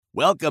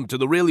Welcome to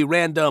the Really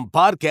Random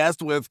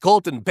Podcast with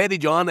Colton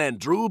Pettyjohn and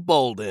Drew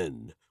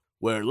Bolden,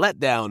 where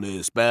letdown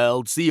is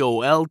spelled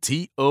C-O-L-T-O-N.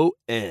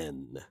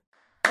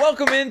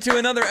 Welcome into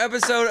another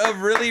episode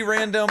of Really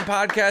Random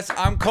Podcast.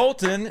 I'm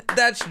Colton.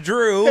 That's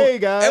Drew. Hey,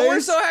 guys. And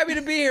we're so happy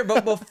to be here.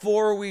 But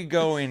before we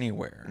go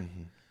anywhere,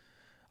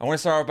 I want to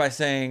start off by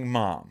saying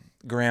Mom,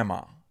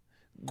 Grandma,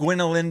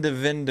 Gwenolinda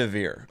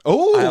Vindavere.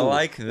 Oh, I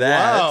like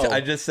that. wow.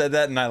 I just said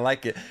that and I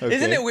like it. Okay.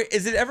 Isn't it weird?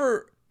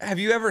 Have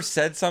you ever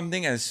said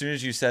something and as soon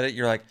as you said it,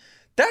 you're like,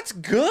 that's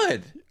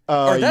good.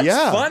 Or that's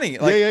funny.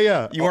 Like,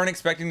 Yeah. You weren't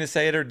expecting to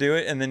say it or do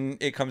it, and then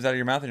it comes out of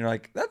your mouth, and you're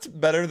like, that's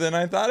better than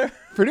I thought it.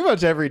 Pretty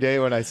much every day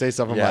when I say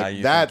something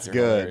like, that's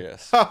good.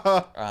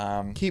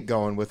 Hilarious. Keep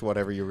going with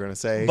whatever you were going to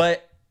say.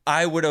 But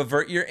I would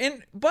avert your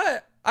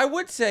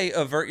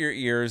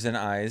ears and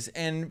eyes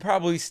and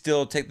probably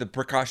still take the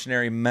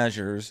precautionary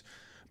measures.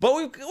 But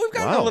we've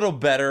gotten a little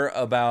better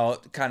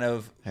about kind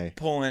of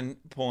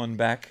pulling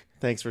back.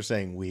 Thanks for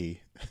saying we.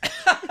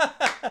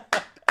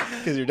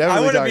 Because you're definitely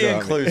I want to talking be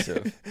about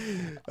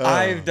inclusive.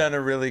 I've done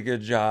a really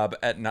good job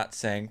at not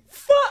saying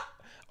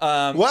fuck.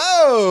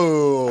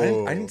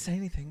 Whoa! I didn't say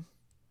anything.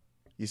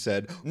 You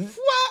said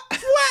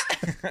what?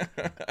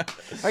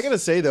 I gotta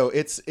say though,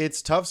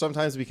 it's tough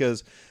sometimes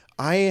because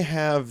I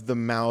have the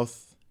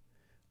mouth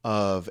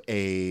of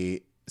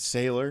a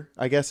sailor,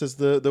 I guess is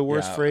the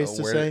worst phrase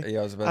to say.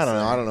 Yeah,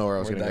 I don't know where I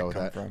was gonna go with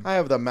that. From? I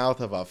have the mouth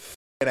of a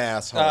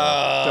asshole.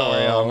 Oh. Don't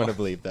worry, I'm gonna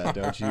believe that.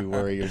 Don't you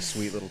worry your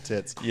sweet little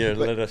tits. Your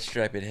little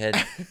striped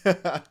head.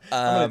 I'm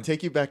gonna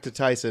take you back to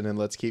Tyson and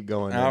let's keep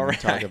going and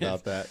talk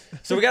about that.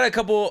 So we got a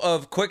couple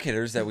of quick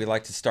hitters that we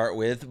like to start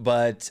with,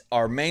 but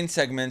our main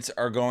segments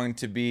are going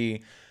to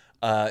be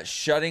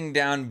shutting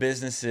down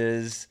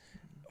businesses,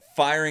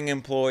 firing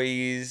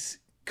employees,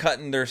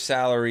 cutting their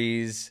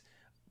salaries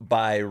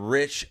by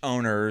rich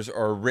owners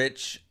or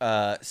rich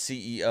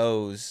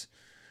CEOs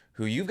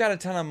who you've got a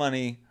ton of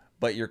money,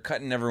 but you're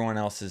cutting everyone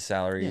else's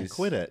salaries. Yeah,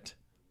 quit it.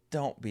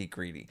 Don't be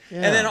greedy. Yeah.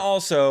 And then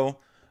also,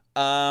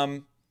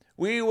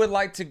 we would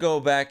like to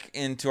go back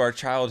into our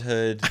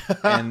childhood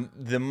and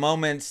the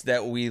moments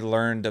that we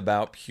learned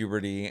about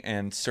puberty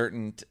and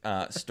certain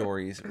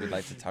stories. We'd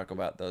like to talk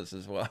about those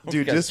as well.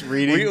 Dude, just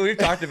reading. We've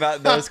talked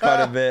about those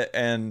quite a bit,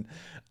 and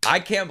I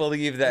can't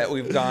believe that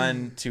we've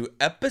gone to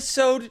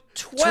episode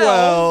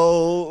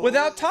 12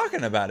 without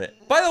talking about it.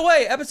 By the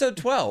way, episode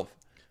 12.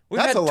 We've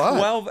That's had a lot.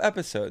 12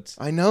 episodes.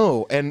 I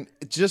know, and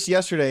just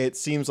yesterday it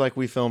seems like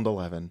we filmed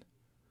 11.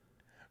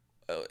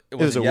 It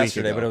was a week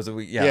yesterday, ago. but it was a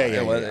week. Yeah.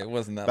 It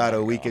wasn't that about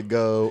long a week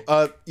ago.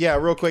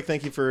 Real quick,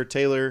 thank you to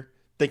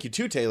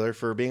Taylor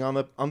for being on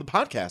the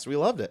podcast. We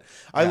loved it.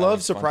 I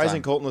love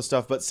surprising Colton with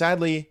stuff, but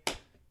sadly,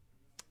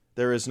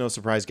 there is no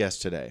surprise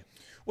guest today.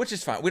 Which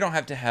is fine. We don't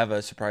have to have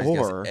a surprise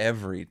guest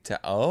every time.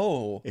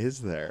 Oh, is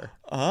there?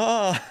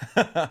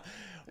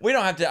 We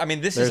don't have to. I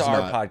mean, this is There's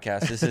our not.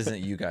 podcast. This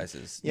isn't you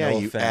guys's. Yeah, no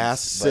you offense,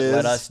 asses. but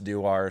let us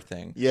do our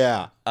thing.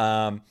 Yeah.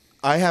 I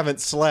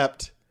haven't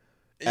slept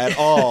at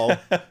all.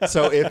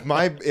 So if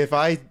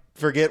I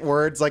forget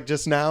words like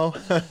just now,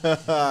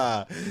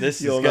 this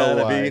is you'll gonna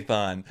know why. be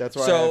fun. That's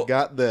why I've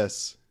got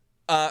this.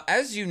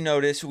 As you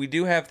notice, we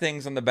do have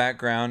things on the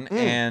background,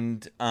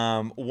 and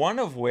one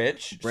of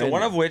which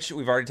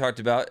we've already talked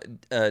about.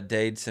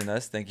 Dade sent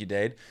us. Thank you,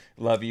 Dade.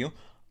 Love you.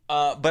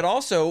 But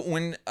also,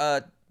 when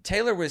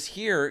Taylor was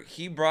here,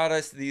 he brought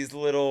us these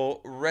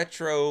little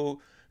retro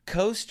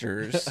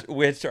coasters,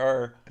 which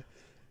are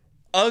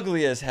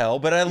ugly as hell,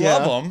 but I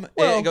love them.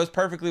 Well, it goes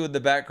perfectly with the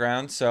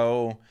background,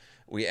 so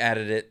we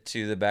added it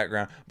to the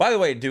background. By the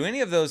way, do any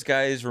of those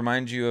guys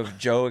remind you of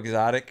Joe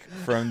Exotic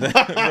from the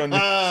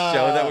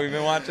show that we've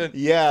been watching?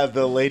 Yeah,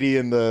 the lady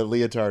in the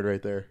leotard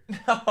right there.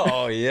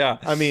 Oh, yeah.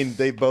 I mean,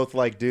 they both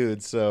like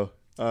dudes, so...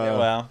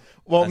 yeah,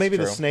 well, maybe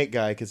true. the snake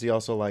guy, because he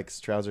also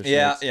likes trouser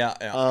snakes.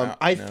 Yeah.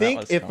 I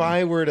think if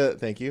I were to...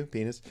 Thank you,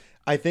 penis.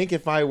 I think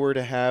if I were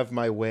to have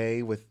my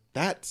way with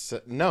that...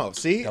 No,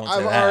 see?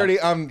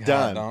 I'm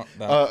done. Don't.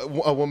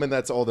 A woman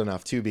that's old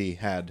enough to be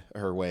had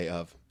her way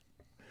of...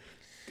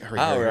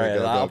 All right,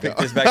 I'll pick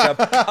this back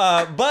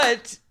up.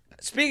 But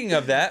speaking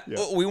of that,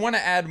 we want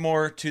to add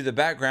more to the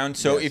background.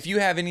 So if you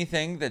have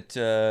anything that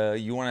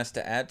you want us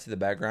to add to the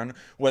background,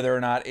 whether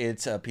or not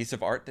it's a piece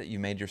of art that you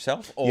made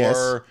yourself,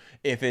 or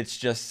if it's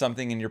just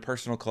something in your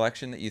personal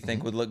collection that you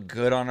think would look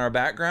good on our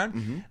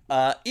background,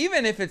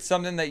 even if it's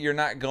something that you're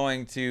not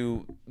going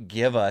to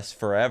give us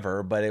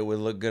forever, but it would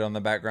look good on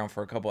the background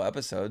for a couple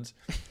episodes,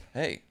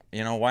 hey...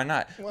 You know, why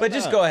not?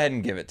 Just go ahead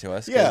and give it to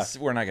us, because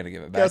we're not going to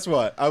give it back. Guess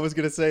what? I was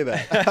going to say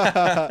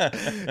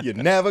that. You're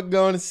never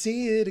going to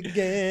see it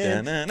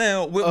again.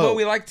 But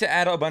we like to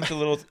add a bunch of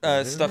little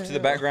stuff to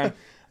the background.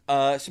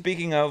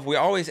 Speaking of, we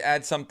always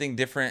add something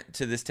different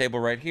to this table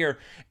right here.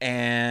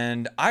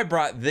 And I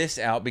brought this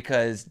out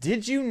because,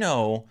 did you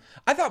know,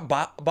 I thought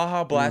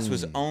Baja Blast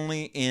was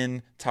only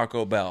in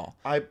Taco Bell.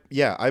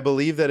 I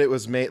believe that it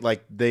was made,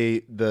 like,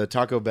 the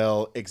Taco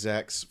Bell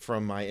execs,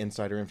 from my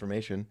insider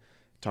information,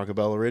 Taco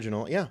Bell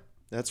original. Yeah,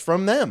 that's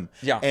from them.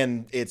 Yeah.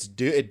 And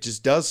it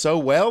just does so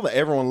well that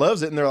everyone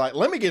loves it. And they're like,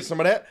 let me get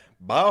some of that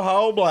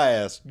Baja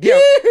Blast. Yeah.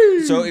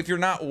 So if you're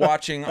not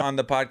watching on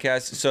the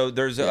podcast, so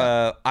there's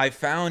I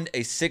found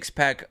a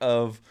 6-pack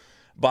of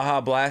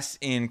Baja Blast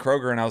in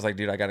Kroger, and I was like,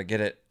 dude, I gotta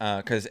get it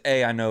because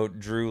I know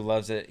Drew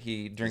loves it.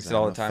 He drinks it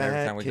all the time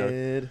every time we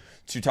go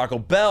to Taco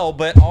Bell.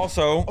 But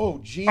also, oh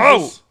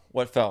Jesus,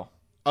 what fell?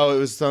 Oh, it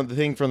was the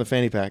thing from the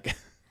fanny pack.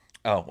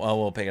 Oh, well,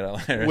 we'll pick it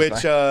up later.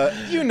 Which,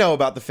 you know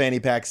about the fanny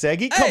pack,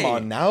 Seggy. Come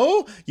on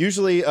now.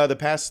 Usually, the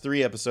past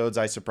 3 episodes,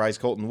 I surprise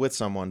Colton with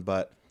someone,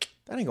 but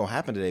that ain't going to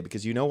happen today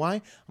because you know why?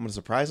 I'm going to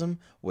surprise him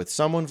with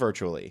someone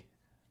virtually.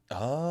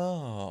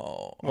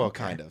 Oh. Well,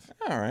 kind of.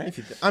 All right.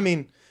 I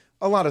mean,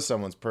 a lot of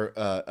someone's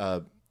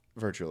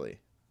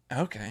virtually.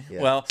 Okay.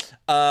 Yeah. Well,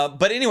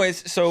 but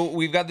anyways, so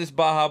we've got this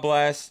Baja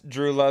Blast.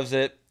 Drew loves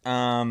it.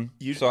 I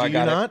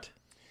got it.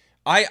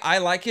 I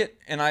like it,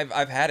 and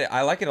I've had it.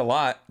 I like it a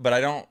lot, but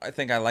I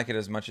think I like it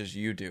as much as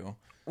you do.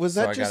 Was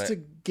that just a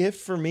gift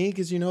for me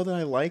because you know that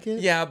I like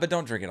it? Yeah, but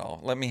don't drink it all.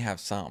 Let me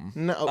have some.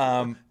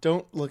 No,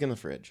 don't look in the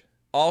fridge.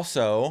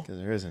 Also, because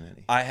there isn't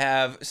any. I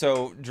have.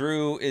 So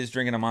Drew is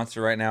drinking a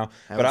Monster right now,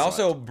 but I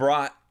also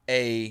brought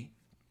a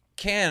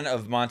can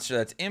of Monster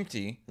that's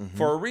empty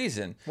for a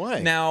reason. Why?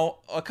 Now,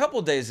 a couple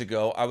days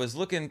ago, I was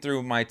looking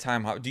through my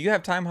Time Hop. Do you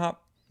have Time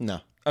Hop? No.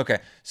 Okay,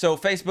 so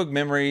Facebook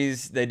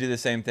Memories, they do the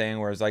same thing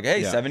where it's like,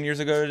 hey, 7 years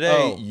ago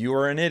today, you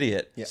were an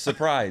idiot. Yeah.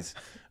 Surprise.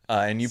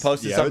 And you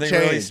posted something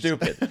really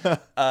stupid.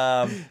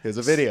 Here's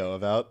a video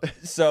about.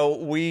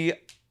 So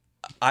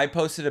I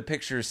posted a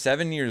picture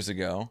 7 years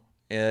ago,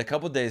 a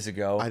couple days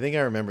ago. I think I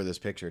remember this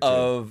picture, too.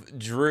 Of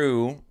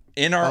Drew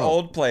in our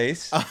old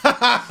place.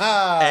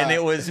 And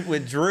it was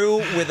with Drew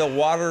with a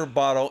water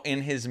bottle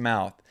in his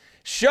mouth,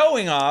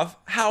 showing off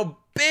how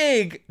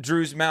big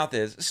Drew's mouth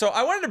is. So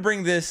I wanted to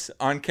bring this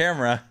on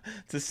camera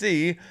to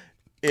see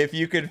if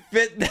you could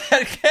fit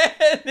that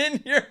can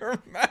in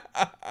your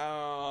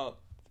mouth.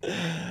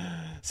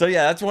 So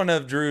yeah, that's one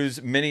of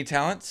Drew's many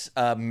talents.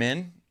 Go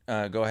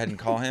ahead and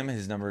call him.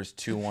 His number is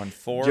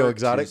 214. Joe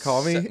Exotic,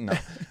 call me. No,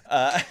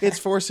 it's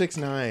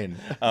 469.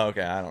 Oh,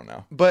 okay, I don't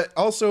know. But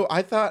also,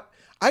 I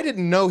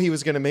didn't know he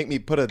was going to make me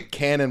put a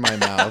can in my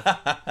mouth.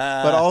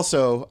 But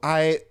also,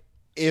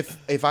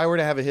 if I were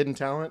to have a hidden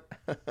talent.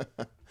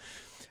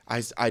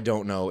 I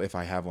don't know if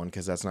I have one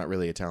because that's not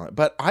really a talent.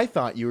 But I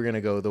thought you were going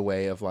to go the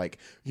way of like,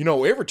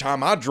 every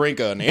time I drink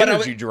an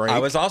energy drink. I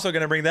was also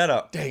going to bring that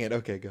up. Dang it.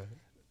 Okay, go ahead.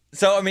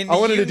 So, I mean, I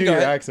wanted to do your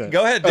accent.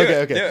 Go ahead. Do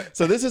it.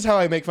 So this is how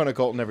I make fun of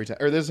Colton every time.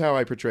 Or this is how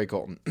I portray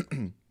Colton.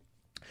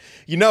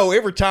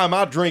 Every time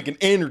I drink an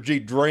energy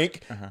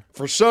drink,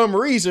 for some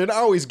reason, I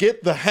always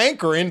get the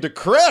hankering to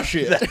crush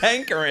it. The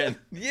hankering.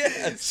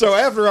 Yes. So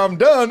after I'm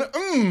done,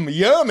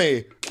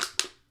 yummy.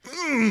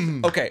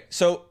 Okay,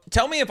 so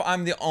tell me if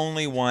I'm the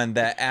only one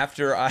that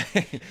after I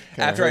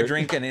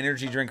drink an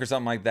energy drink or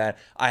something like that,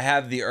 I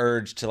have the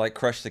urge to like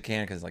crush the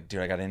can because like,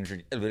 dude, I got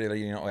energy.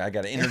 I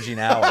got energy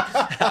now.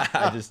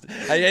 I just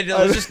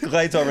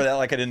glaze over that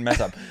like I didn't mess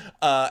up.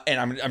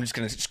 And I'm just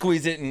gonna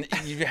squeeze it, and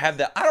you have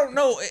that. I don't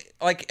know.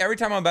 Like every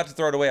time I'm about to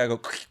throw it away, I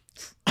go.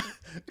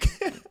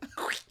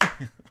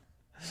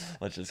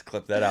 Let's just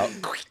clip that out.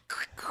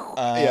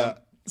 Yeah.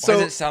 So, why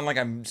does it sound like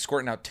I'm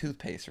squirting out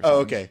toothpaste or something?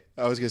 Oh, okay.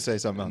 I was going to say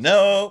something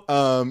else.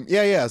 No.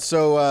 Yeah.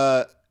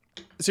 So,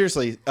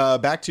 seriously,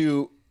 back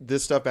to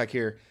this stuff back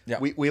here. Yeah.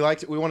 We want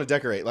to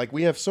decorate. Like,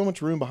 we have so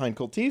much room behind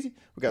Colteezy.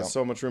 We got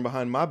so much room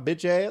behind my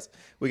bitch ass.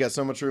 We got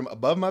so much room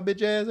above my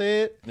bitch ass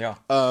head. Yeah.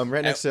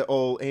 Right next to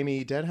old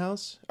Amy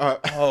Deadhouse.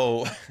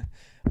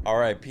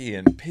 R.I.P.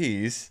 in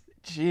peace.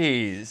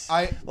 Jeez.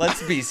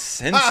 Let's be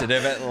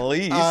sensitive at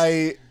least.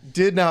 I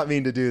did not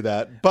mean to do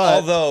that. But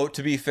although,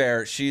 to be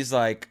fair, she's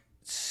like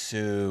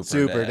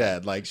super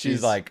dead. Like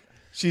she's dead.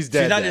 She's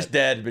not just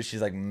dead, but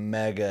she's like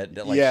mega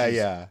dead. Like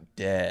she's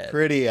dead.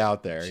 Pretty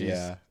out there. She's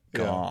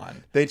gone.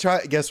 Yeah. They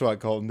try. Guess what,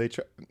 Colton?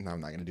 No,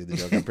 I'm not going to do the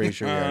joke. I'm pretty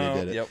sure we already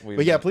did it. Yep,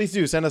 but yeah, please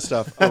do send us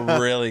stuff.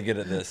 We're really good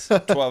at this.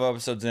 12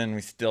 episodes in,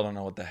 we still don't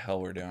know what the hell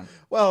we're doing.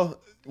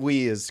 Well,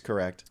 we is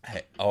correct.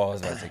 Hey, I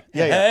was about to say.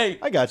 Hey,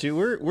 I got you.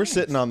 We're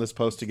sitting on this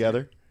post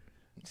together.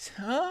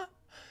 Huh?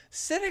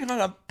 Sitting on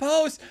a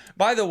post.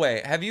 By the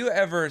way, have you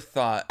ever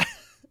thought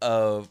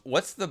of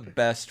what's the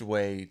best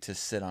way to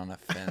sit on a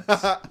fence?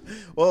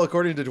 Well,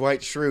 according to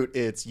Dwight Schrute,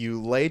 it's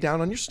you lay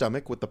down on your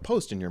stomach with the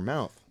post in your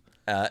mouth.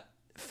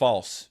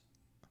 False.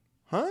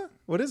 Huh?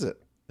 What is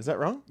it? Is that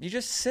wrong? You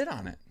just sit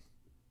on it.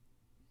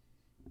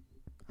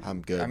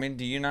 I'm good. I mean,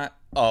 do you not?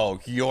 Oh,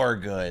 you're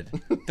good.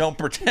 Don't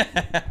pretend.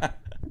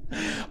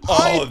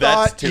 I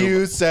thought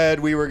you said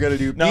we were going to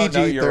do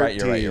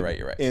PG-13 No, you're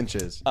right.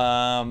 Inches.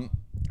 I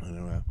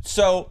don't know.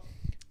 So,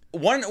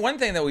 one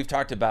thing that we've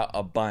talked about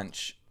a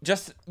bunch,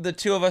 just the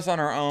two of us on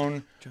our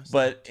own,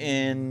 but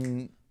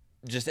in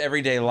just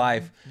everyday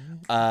life,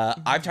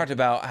 I've talked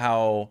about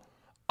how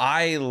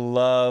I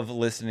love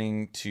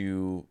listening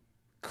to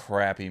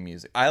crappy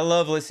music. I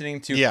love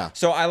listening to. Yeah.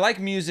 So I like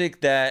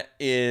music that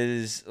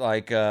is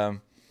like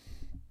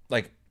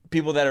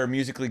people that are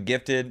musically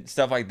gifted,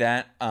 stuff like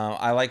that.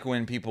 I like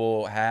when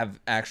people have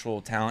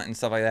actual talent and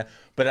stuff like that.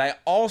 But I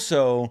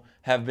also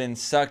have been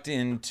sucked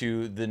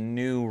into the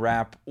new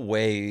rap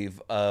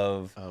wave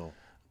of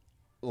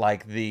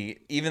like the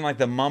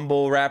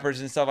mumble rappers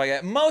and stuff like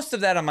that. Most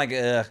of that I'm like,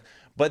 ugh.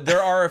 But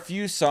there are a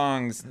few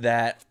songs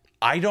that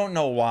I don't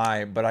know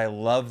why, but I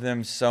love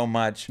them so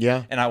much.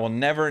 Yeah. And I will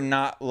never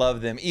not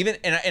love them.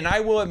 And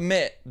I will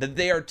admit that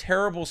they are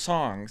terrible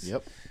songs.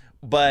 Yep.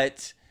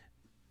 But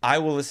I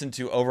will listen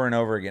to over and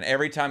over again.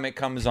 Every time it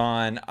comes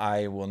on,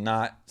 I will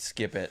not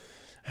skip it.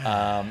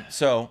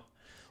 So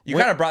you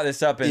kind of brought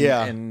this up.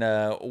 And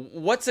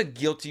what's a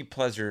guilty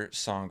pleasure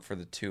song for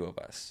the two of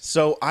us?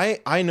 So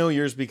I know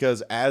yours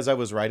because as I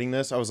was writing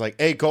this, I was like,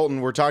 hey,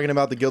 Colton, we're talking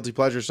about the guilty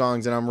pleasure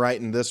songs, and I'm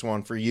writing this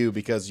one for you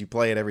because you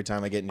play it every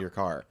time I get in your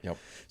car. Yep.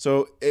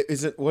 So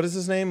what is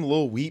his name?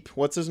 Lil Weep?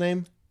 What's his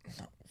name?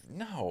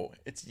 No,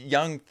 it's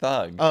Young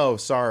Thug. Oh,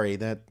 sorry.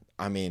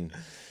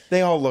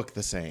 They all look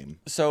the same.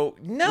 So,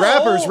 no.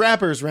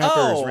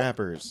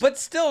 Rappers. But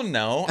still,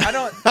 no. I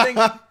don't think...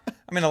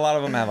 I mean, a lot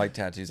of them have like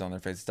tattoos on their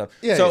face and stuff.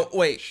 Yeah, so,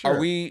 wait. sure. Are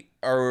we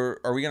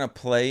going to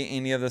play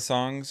any of the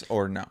songs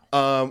or no?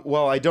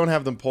 Well, I don't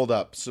have them pulled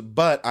up,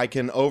 but I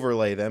can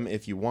overlay them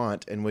if you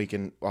want,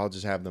 and I'll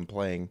just have them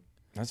playing.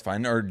 That's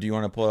fine. Or do you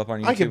want to pull it up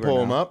on YouTube? I can pull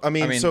them up. I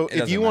mean, so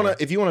if you want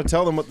to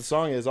tell them what the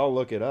song is, I'll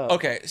look it up.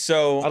 Okay,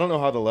 so I don't know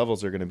how the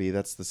levels are going to be.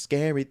 That's the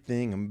scary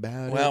thing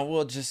about it. Well,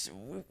 we'll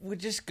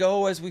just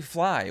go as we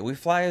fly. We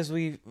fly as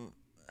we.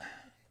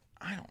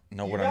 I don't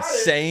know what I'm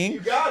saying. You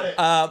got it.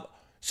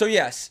 So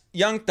yes,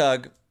 Young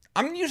Thug.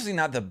 I'm usually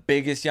not the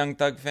biggest Young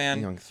Thug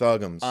fan. Young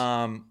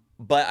Thugums.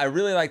 But I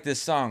really like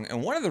this song,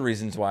 and one of the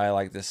reasons why I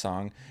like this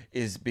song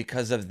is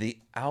because of the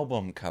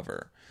album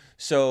cover.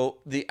 So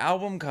the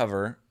album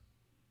cover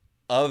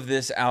of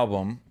this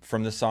album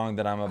from the song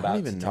that I'm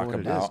about to talk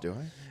about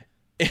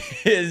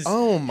is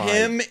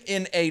him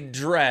in a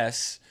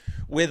dress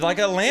with like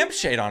a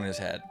lampshade on his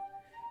head.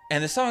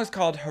 And the song is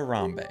called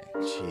Harambe.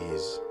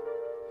 Jeez.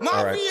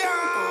 All right.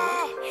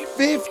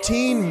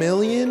 15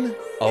 million?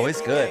 Oh,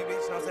 it's good.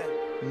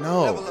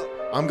 No.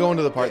 I'm going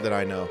to the part that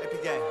I know.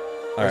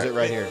 Or is it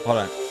right here? Hold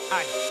on.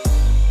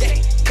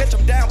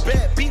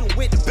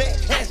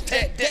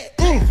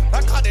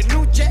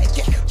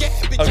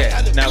 Okay,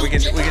 now we can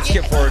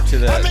skip forward to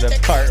the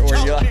part where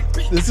you're like...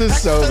 This is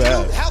so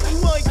bad.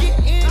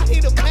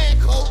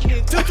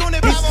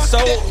 He's so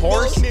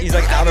hoarse, he's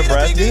like out of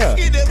breath. Yeah.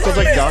 Sounds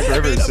like Doc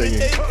Rivers singing.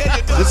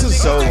 This is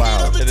so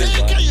loud. It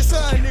is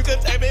loud.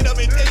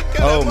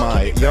 Oh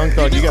my. Young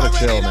Thug, you gotta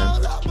chill,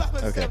 man.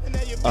 Okay.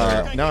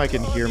 Now I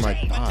can hear my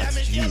thoughts.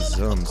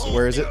 Jeez.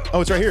 Where is it? Oh,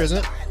 it's right here, isn't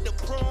it?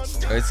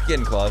 It's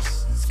getting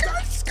close.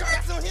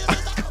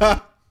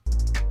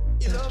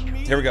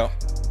 Here we go.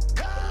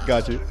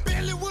 Got you.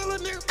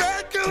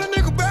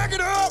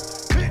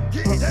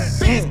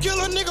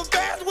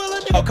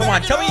 Oh, come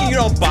on. Tell me you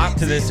don't bop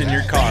to this in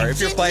your car. If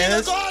you're playing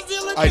this.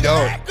 I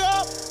don't.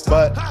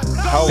 But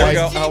how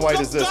wide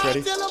is this?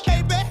 Ready?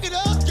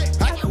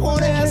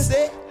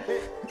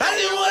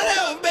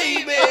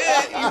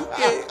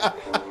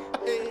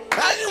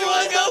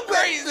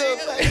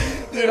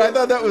 Dude, I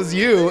thought that was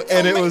you,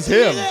 and it was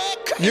him.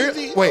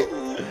 Wait,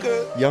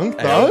 Young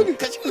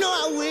Thug?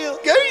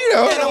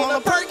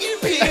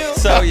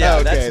 So yeah,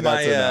 okay,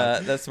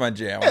 that's my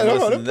jam. I don't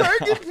want a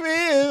Perky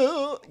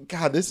pill.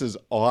 God, this is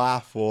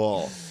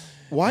awful.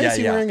 Why is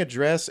he wearing a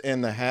dress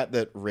and the hat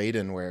that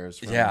Raiden wears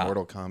from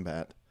Mortal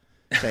Kombat?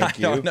 Thank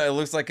you. I don't know. It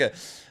looks like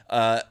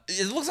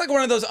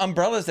one of those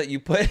umbrellas that you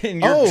put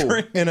in your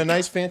drink. In a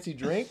nice fancy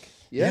drink.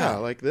 Yeah,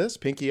 like this.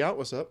 Pinky out.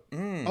 What's up?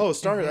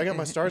 Stars. I got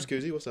my Stars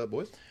koozie. What's up,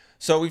 boys?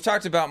 So we've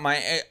talked about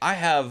I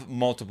have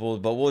multiple,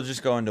 but we'll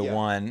just go into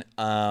one.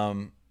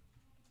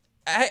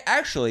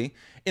 Actually,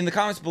 in the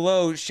comments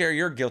below, share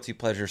your guilty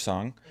pleasure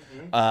song,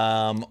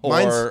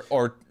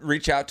 or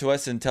reach out to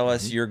us and tell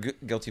us your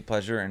guilty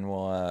pleasure, and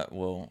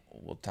we'll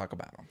talk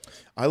about them.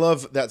 I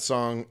love that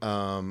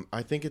song.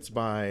 I think it's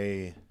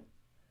by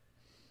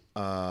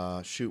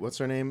what's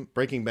her name?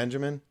 Breaking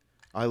Benjamin.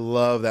 I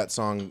love that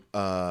song,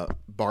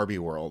 Barbie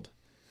World.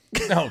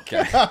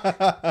 Okay.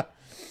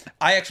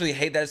 I actually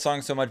hate that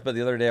song so much, but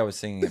the other day I was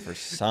singing it for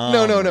some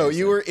No. reason.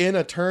 You were in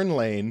a turn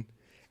lane,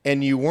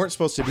 and you weren't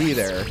supposed to be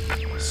there.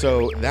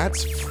 So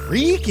that's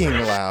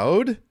freaking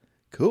loud.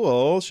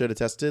 Cool. Should have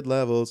tested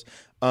levels.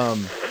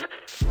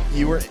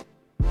 You were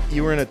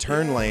in a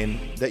turn lane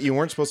that you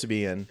weren't supposed to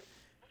be in,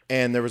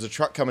 and there was a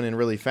truck coming in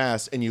really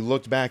fast, and you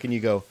looked back and you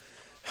go,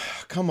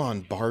 come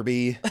on,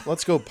 Barbie,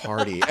 let's go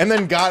party. And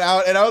then got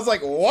out, and I was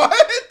like,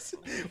 what?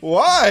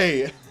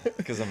 Why?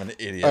 Because I'm an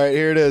idiot. All right,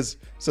 here it is.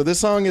 So this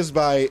song is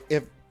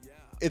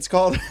it's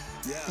called,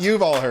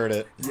 you've all heard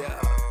it.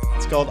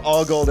 It's called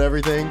All Gold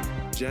Everything.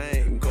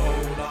 Okay. Gold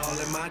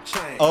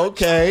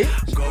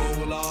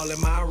all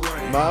in my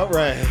ring. My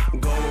ring.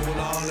 Gold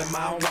all in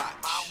my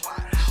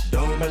watch.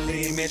 Don't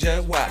believe me,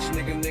 just watch.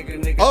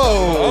 Nigga.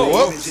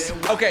 Oh, whoops.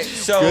 Okay,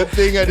 so Good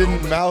thing I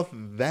didn't mouth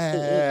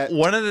that.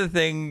 one of the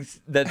things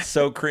that's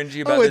so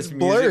cringy about this music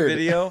blurred.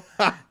 video,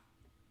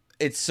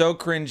 it's so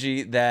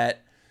cringy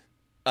that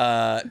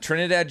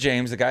Trinidad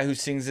James, the guy who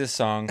sings this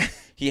song,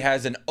 he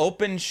has an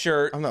open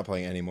shirt. I'm not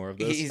playing any more of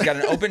this. He's got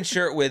an open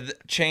shirt with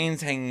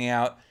chains hanging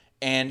out,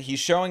 and he's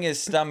showing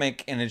his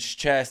stomach and his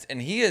chest,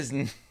 and he is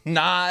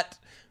not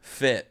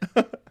fit.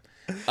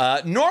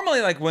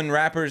 Normally, like when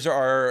rappers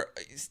are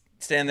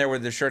standing there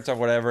with their shirts off,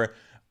 whatever,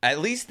 at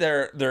least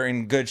they're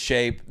in good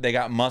shape. They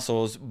got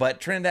muscles, but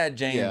Trinidad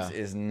James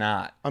is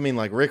not. I mean,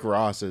 like Rick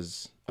Ross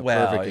is a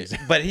perfect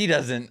example. But he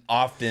doesn't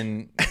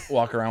often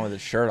walk around with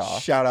his shirt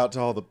off. Shout out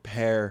to all the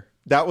pair.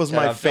 That was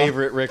my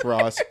favorite Rick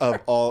Ross of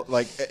all,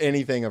 like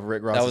anything of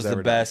Rick Ross. That was the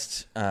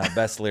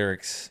best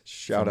lyrics.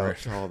 Shout out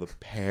to all the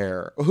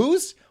pair.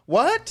 Who's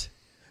what?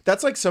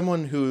 That's like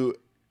someone who,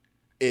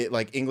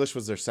 like English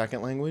was their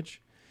second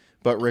language,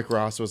 but Rick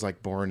Ross was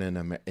like born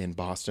in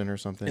Boston or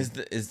something.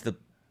 Is the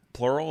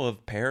plural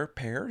of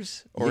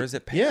pairs, or is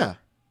it pair? Yeah.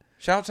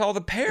 Shout out to all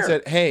the pair. He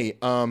said, "Hey,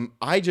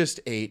 I just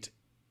ate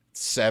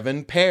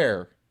 7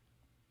 pear."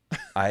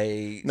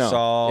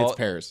 It's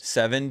pears.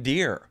 7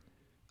 deer.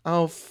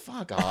 Oh,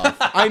 fuck off.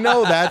 I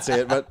know that's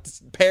it, but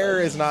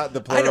pear is not the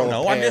plural. I don't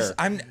know.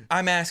 Pear.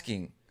 I'm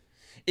asking.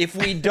 If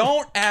we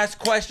don't ask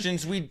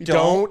questions, we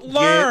don't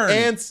learn.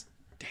 Dang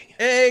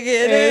it.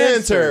 Get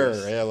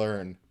answers. Yeah,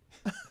 learn.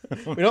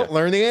 We don't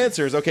learn the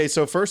answers. Okay,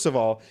 so first of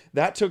all,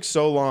 that took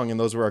so long, and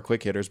those were our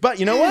quick hitters. But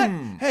you know what?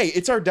 Hey,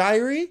 it's our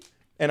diary,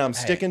 and I'm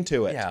sticking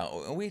to it.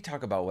 Yeah, we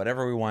talk about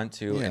whatever we want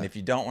to, and if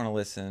you don't want to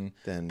listen,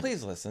 then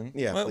please listen.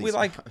 Yeah, we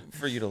like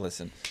for you to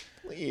listen.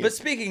 Please. But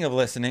speaking of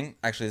listening,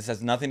 actually, this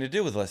has nothing to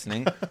do with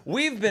listening.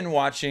 We've been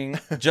watching,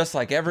 just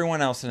like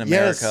everyone else in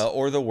America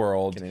or the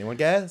world. Can anyone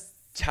guess?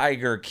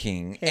 Tiger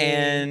King. Hey.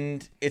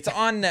 And it's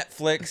on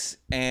Netflix.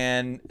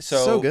 And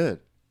so good.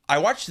 I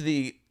watched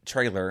the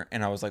trailer,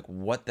 and I was like,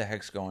 what the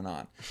heck's going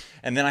on?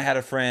 And then I had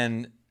a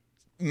friend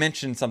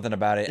mention something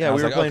about it. Yeah,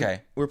 and I was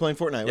okay. We were playing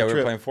Fortnite. Yeah, we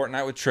were playing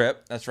Fortnite with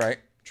Trip. That's right.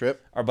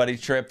 Trip, our buddy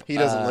Trip. He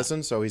doesn't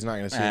listen, so he's not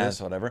going to see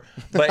this. Whatever.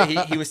 But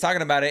he was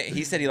talking about it.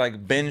 He said he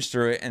like binged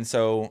through it, and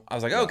so I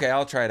was like, okay,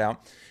 I'll try it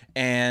out.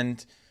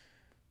 And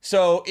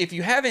so if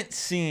you haven't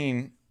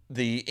seen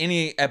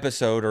any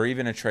episode or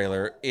even a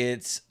trailer,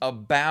 it's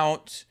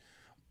about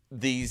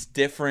these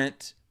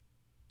different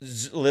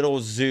little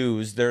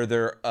zoos.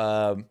 They're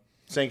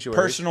sanctuaries,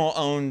 personal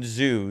owned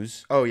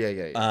zoos. Oh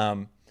yeah.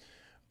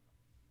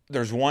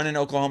 There's one in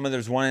Oklahoma.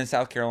 There's one in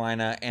South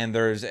Carolina, and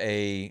there's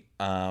a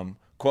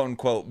quote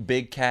unquote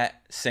big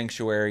cat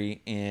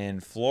sanctuary in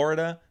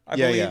Florida, I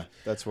believe. Yeah,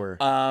 that's where.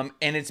 And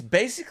it's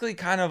basically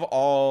kind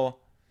of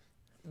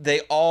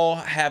they all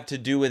have to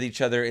do with each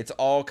other. It's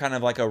all kind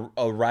of like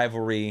a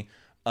rivalry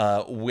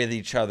with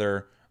each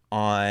other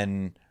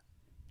on.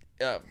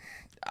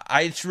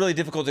 It's really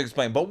difficult to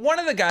explain, but one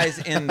of the guys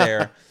in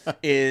there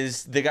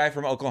is the guy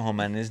from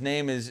Oklahoma, and his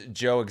name is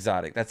Joe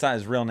Exotic. That's not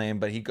his real name,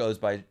 but he goes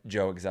by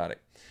Joe Exotic.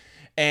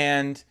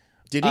 And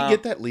did he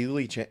get that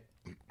legally changed?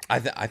 I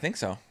think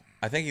so.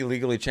 I think he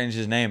legally changed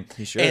his name.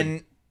 He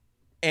should.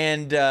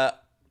 And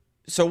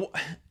so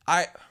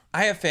I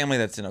have family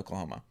that's in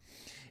Oklahoma.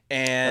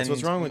 And that's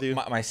what's wrong with you.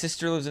 My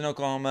sister lives in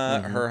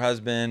Oklahoma. Mm-hmm. Her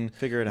husband.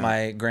 Figure it out.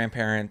 My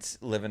grandparents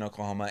live in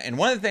Oklahoma. And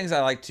one of the things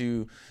I like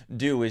to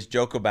do is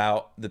joke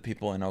about the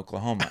people in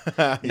Oklahoma.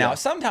 Now,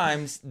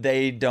 sometimes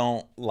they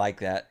don't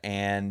like that.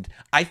 And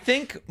I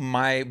think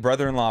my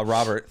brother-in-law,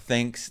 Robert,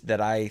 thinks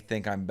that I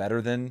think I'm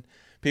better than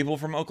people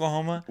from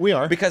Oklahoma. We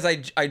are. Because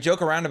I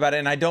joke around about it,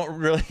 and I don't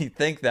really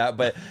think that.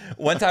 But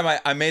one time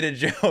I made a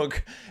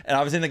joke, and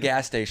I was in the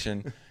gas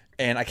station,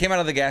 and I came out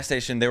of the gas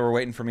station. They were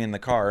waiting for me in the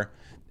car.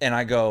 And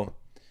I go,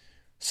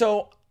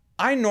 so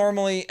I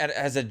normally,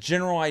 as a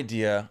general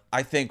idea,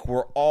 I think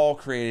we're all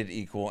created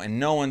equal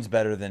and no one's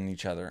better than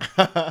each other.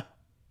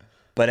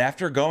 But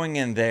after going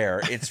in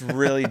there, it's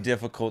really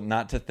difficult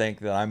not to think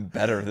that I'm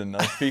better than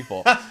those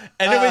people.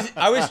 And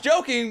I was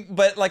joking,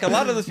 but like a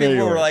lot of those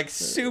people were like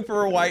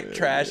super white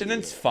trash, and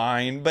it's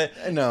fine. But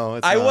no,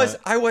 it's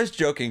I was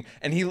joking,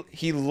 and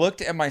he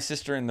looked at my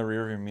sister in the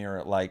rearview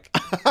mirror like,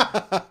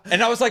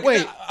 and I was like,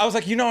 wait,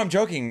 I'm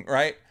joking,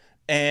 right?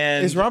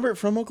 And is Robert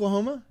from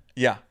Oklahoma?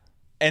 Yeah.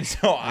 And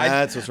so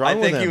that's what's wrong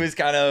with him. I think he was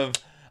kind of,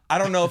 I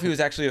don't know if he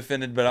was actually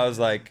offended, but I was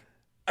like,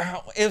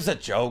 oh, it was a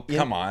joke.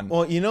 Come on.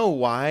 Well, you know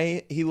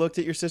why he looked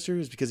at your sister? It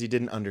was because he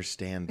didn't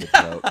understand the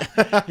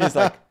joke. He's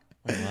like,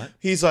 wait, what?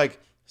 He's like,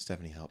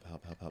 Stephanie, help.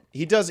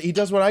 He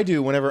does what I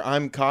do whenever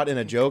I'm caught in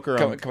a joke or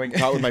I'm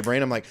caught with my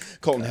brain. I'm like,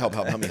 Colton, help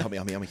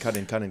me. Cut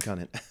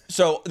in.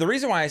 So the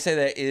reason why I say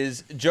that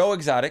is Joe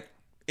Exotic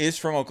is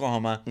from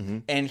Oklahoma, mm-hmm.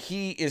 and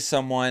he is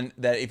someone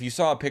that if you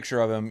saw a picture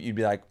of him, you'd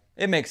be like,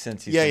 it makes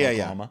sense he's from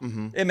Oklahoma. Yeah.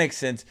 Mm-hmm. It makes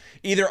sense.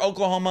 Either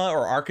Oklahoma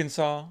or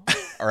Arkansas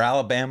or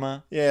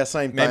Alabama. Yeah,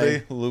 same thing.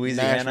 Maybe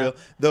Louisiana. Nashville.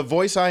 The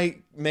voice I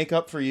make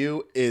up for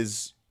you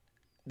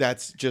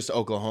that's just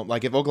Oklahoma.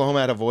 Like if Oklahoma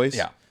had a voice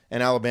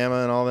and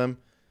Alabama and all them,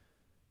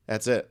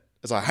 that's it.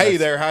 It's like, hey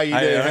there, how you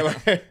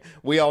doing?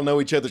 We all know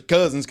each other's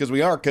cousins because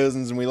we are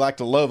cousins and we like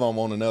to love on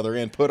one another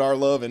and put our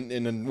love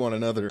in one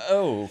another.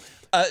 Oh,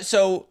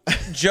 so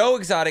Joe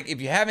Exotic,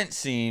 if you haven't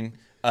seen,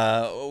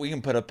 We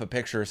can put up a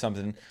picture or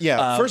something.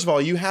 Yeah. First of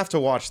all, you have to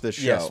watch this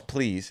show. Yes,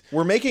 please.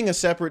 We're making a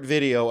separate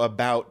video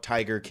about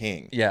Tiger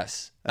King.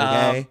 Yes.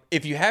 Okay.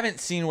 If you haven't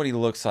seen what he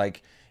looks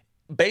like,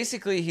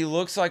 basically he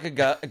looks like a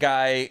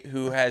guy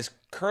who has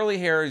curly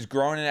hair, is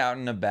growing it out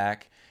in the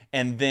back,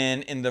 and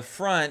then in the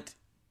front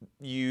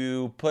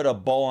you put a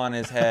bowl on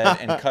his head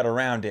and cut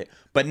around it.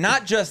 But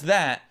not just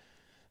that.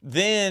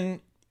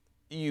 Then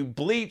you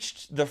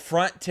bleached the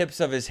front tips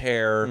of his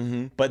hair,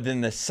 but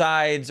then the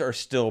sides are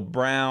still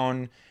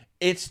brown.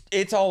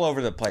 It's all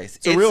over the place.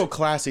 It's a real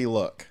classy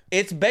look.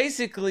 It's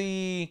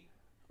basically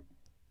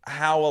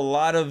how a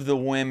lot of the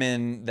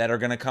women that are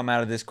going to come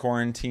out of this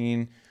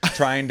quarantine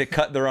trying to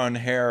cut their own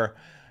hair,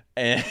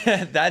 and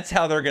that's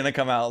how they're going to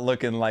come out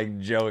looking like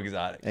Joe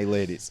Exotic. Hey,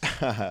 ladies,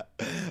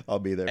 I'll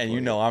be there. And for you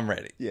know I'm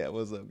ready. Yeah,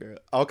 what's up, girl?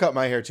 I'll cut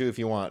my hair too if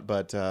you want,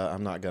 but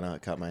I'm not gonna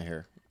cut my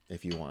hair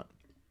if you want.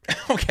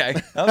 Okay,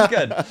 that was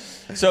good.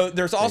 So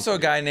there's also a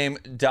guy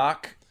named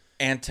Doc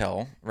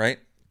Antle, right?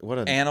 What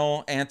a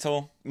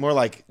Antle. More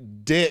like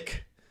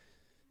Dick.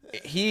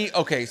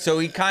 So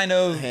he kind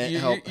of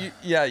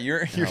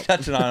you're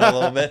touching on it a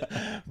little bit,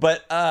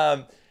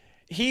 but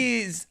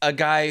he's a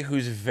guy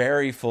who's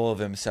very full of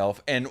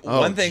himself. And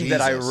one thing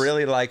that I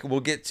really like, we'll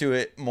get to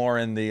it more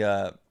in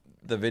the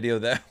video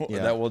that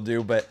we'll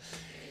do, but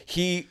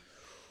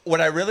what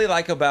I really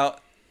like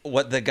about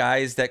what the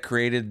guys that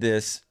created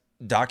this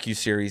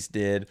docuseries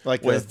did,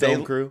 like the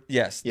film crew.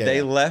 Yes,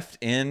 they left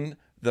in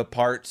the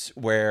parts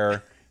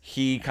where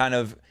he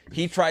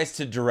tries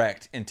to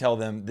direct and tell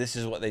them this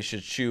is what they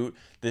should shoot,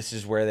 this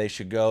is where they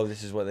should go,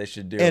 this is what they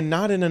should do, and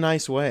not in a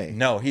nice way.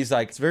 No, he's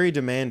like, it's very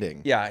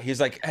demanding. Yeah,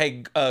 he's like,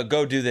 hey,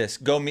 go do this,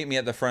 go meet me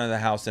at the front of the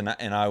house, and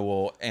I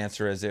will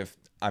answer as if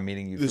I'm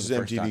meeting you. This for the is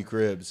first MTV time.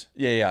 Cribs.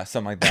 Yeah,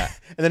 something like that.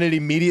 And then it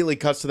immediately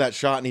cuts to that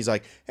shot, and he's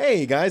like,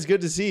 "Hey guys,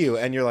 good to see you."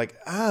 And you're like,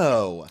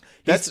 "Oh,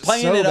 that's he's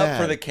playing so it bad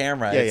up for the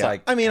camera." Yeah, it's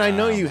like, I mean, I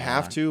know you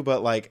have to,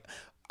 but like,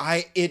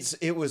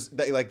 it was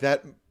like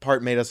that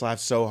part made us laugh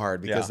so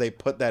hard because they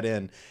put that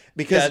in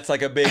because that's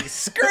like a big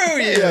screw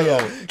you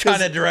trying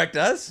to direct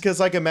us.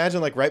 Because like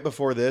imagine like right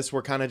before this,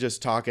 we're kind of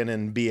just talking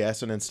and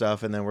BSing and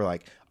stuff, and then we're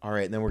like, all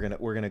right, and then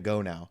we're gonna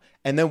go now,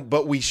 and then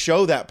but we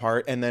show that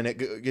part, and then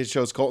it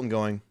shows Colton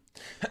going.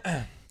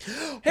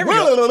 Here we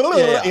go.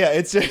 Yeah,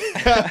 it's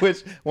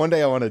which one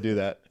day I want to do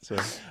that. So,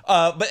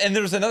 and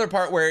there's another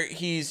part where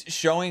he's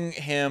showing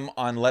him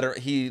on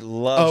He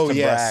loves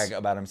to brag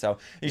about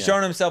himself. He's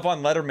showing himself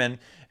on Letterman,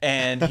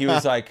 and he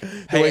was like,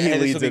 "Hey,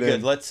 this will be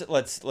good.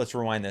 Let's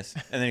rewind this."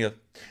 And then he goes,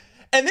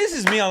 "And this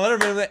is me on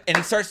Letterman," and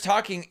he starts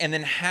talking, and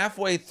then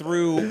halfway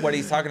through what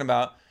he's talking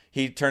about,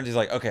 he turns. He's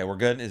like, "Okay, we're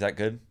good. Is that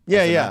good?"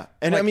 Yeah.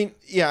 And I mean,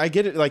 I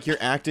get it. Like you're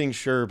acting,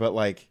 sure, but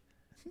like.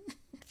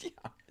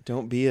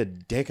 Don't be a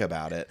dick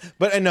about it.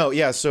 But I know,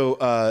 yeah.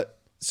 So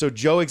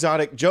Joe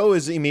Exotic. Joe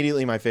is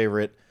immediately my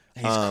favorite.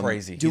 He's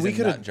crazy. He's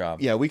a nut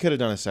job. Yeah, we could have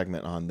done a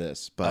segment on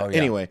this, but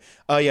anyway,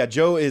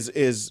 Joe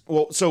is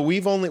well. So we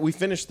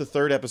finished the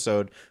third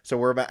episode. So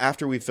we're about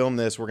after we film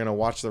this, we're gonna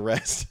watch the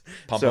rest.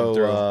 Pump them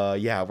through.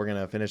 We're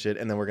gonna finish it,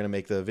 and then we're gonna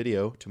make the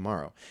video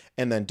tomorrow.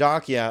 And then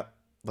Doc,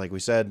 like we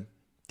said,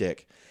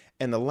 Dick.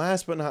 And the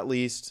last but not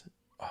least,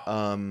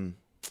 I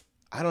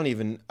don't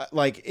even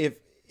like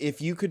if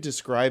you could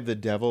describe the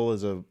devil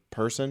as a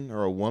person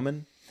or a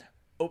woman.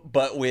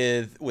 But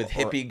with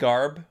hippie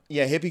garb?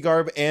 Yeah, hippie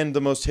garb and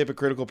the most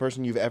hypocritical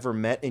person you've ever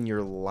met in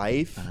your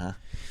life.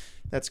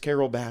 That's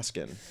Carol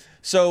Baskin.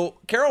 So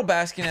Carol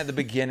Baskin at the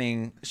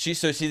beginning,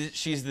 she's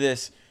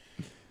this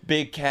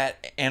big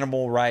cat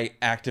animal right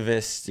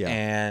activist,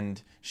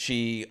 and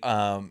she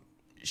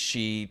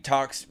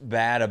talks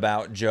bad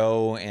about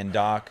Joe and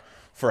Doc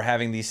for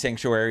having these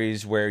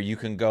sanctuaries where you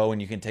can go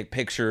and you can take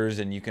pictures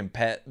and you can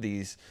pet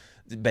these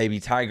baby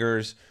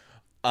tigers.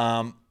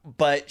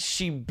 But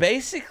she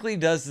basically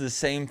does the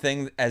same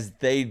thing as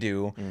they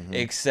do,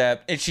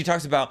 except, and she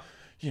talks about,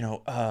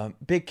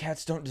 big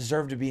cats don't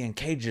deserve to be in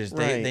cages.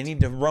 They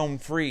need to roam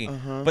free.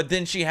 But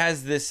then she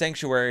has this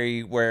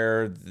sanctuary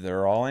where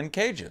they're all in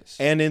cages.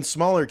 And in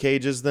smaller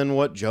cages than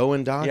what Joe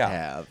and Doc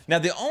have. Now,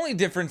 the only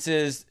difference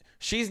is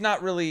she's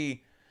not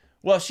really,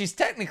 she's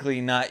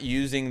technically not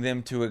using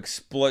them to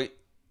exploit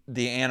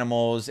the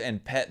animals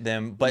and pet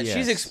them, but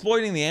she's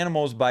exploiting the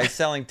animals by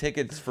selling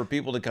tickets for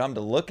people to come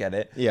to look at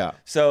it. Yeah.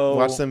 So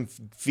watch them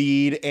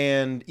feed,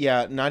 and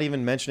not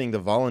even mentioning the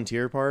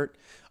volunteer part.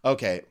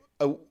 Okay.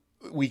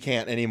 We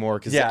can't anymore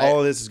because all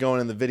of this is going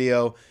in the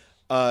video.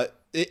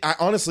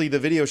 Honestly, the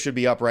video should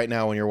be up right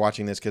now when you're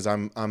watching this because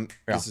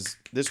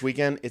this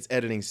weekend. It's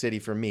editing city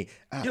for me.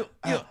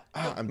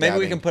 Maybe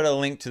we can put a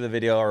link to the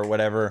video or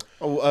whatever.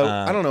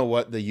 I don't know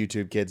what the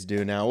YouTube kids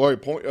do now. Or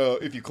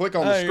if you click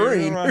on the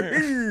screen,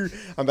 right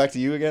I'm back to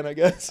you again, I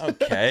guess.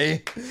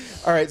 Okay.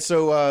 All right.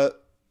 So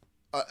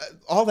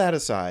all that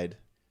aside,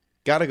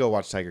 gotta go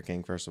watch Tiger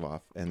King first of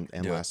all, and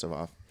last of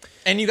all.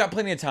 And you got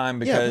plenty of time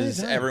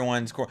because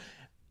everyone's.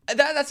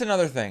 That's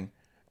another thing.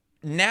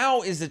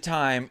 now is the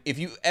time, if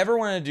you ever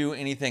want to do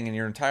anything in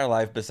your entire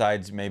life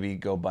besides maybe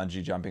go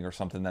bungee jumping or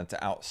something that's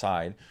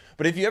outside,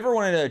 but if you ever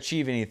wanted to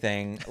achieve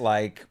anything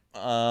like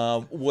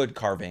wood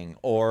carving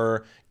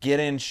or get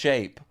in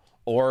shape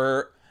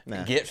or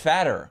get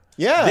fatter,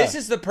 this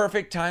is the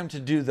perfect time to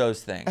do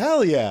those things.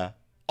 Hell yeah.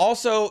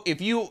 Also,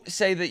 if you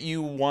say that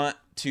you want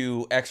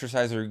to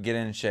exercise or get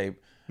in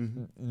shape,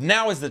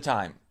 now is the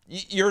time.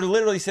 You're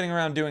literally sitting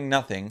around doing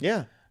nothing.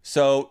 Yeah.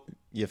 So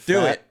you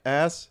do fat it.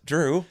 ass.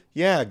 Drew.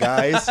 Yeah,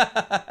 guys.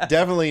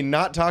 Definitely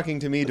not talking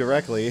to me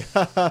directly.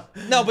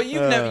 No, but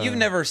you've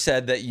never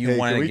said that you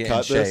wanted to get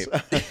in shape.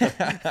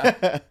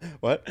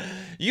 What?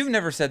 You've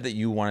never said that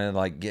you wanted to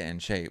like get in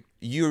shape.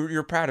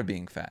 You're proud of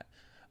being fat.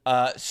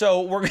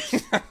 So we're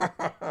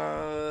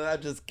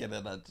I'm just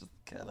kidding.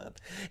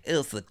 It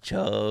was a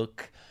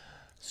joke.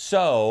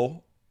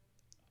 So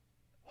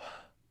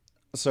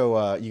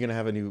you gonna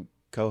have a new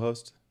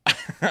co-host?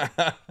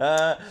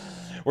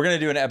 We're going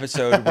to do an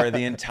episode where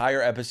the entire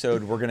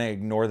episode we're going to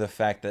ignore the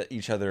fact that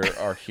each other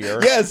are here.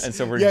 Yes. And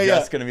so we're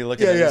just going to be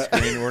looking at the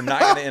screen. We're not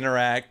going to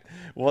interact.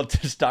 We'll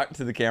just talk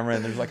to the camera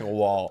and there's like a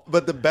wall.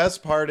 But the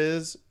best part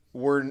is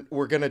we're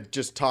going to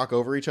just talk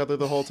over each other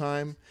the whole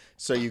time.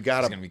 So you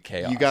got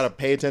to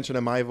pay attention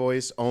to my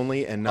voice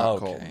only and not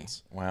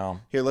Colton's.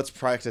 Well, here, let's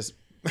practice.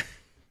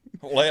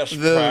 Let's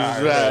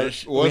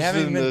practice. We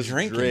haven't been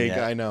drinking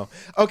yet. I know.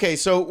 Okay,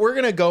 so we're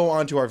going to go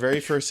on to our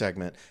very first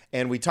segment.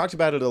 And we talked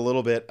about it a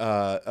little bit.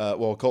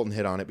 Well, Colton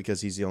hit on it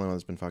because he's the only one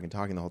that's been fucking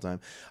talking the whole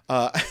time.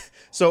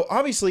 So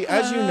obviously,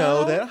 as you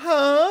know,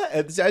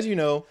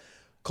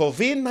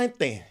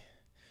 COVID-19,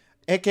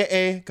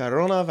 a.k.a.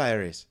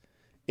 coronavirus,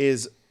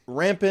 is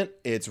rampant.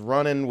 It's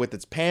running with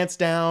its pants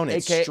down.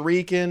 It's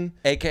streaking.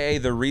 A.k.a.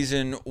 the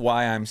reason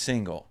why I'm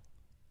single.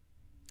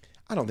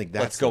 I don't think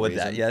that's Let's go with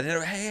that. Yeah.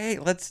 Hey,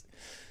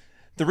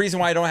 the reason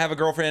why I don't have a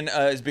girlfriend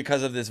is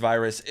because of this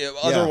virus.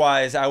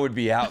 Otherwise, I would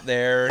be out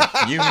there,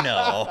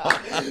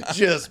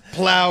 just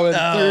plowing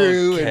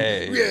through.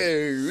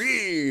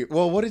 Okay.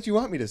 Well, what did you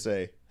want me to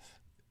say?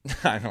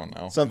 I don't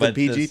know. Something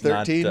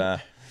PG-13?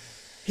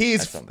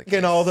 He's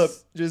fucking all the...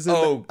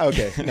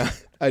 Okay. No,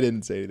 I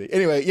didn't say anything.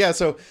 Anyway, yeah,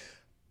 so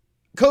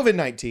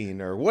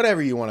COVID-19 or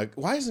whatever you want to...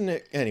 Why isn't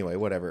it... Anyway,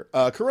 whatever.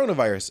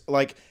 Coronavirus,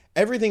 like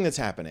everything that's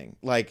happening,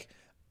 like...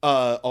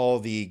 all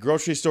the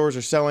grocery stores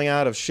are selling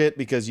out of shit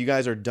because you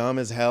guys are dumb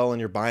as hell and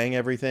you're buying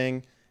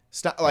everything.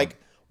 Stop. Like,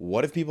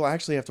 what if people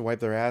actually have to wipe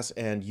their ass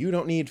and you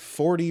don't need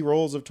 40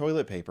 rolls of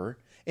toilet paper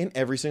in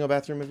every single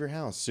bathroom of your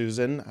house?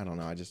 Susan, I don't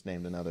know. I just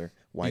named another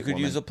white woman. You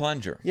could use a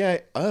plunger. Yeah.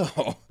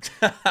 Oh.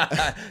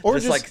 Or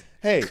just like,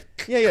 hey,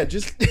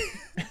 just.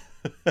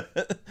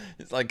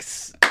 It's like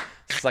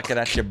suck it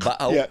at your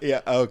butt.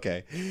 Yeah,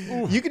 okay.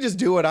 Ooh. You could just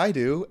do what I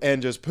do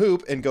and just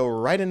poop and go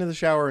right into the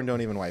shower and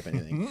don't even wipe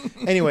anything.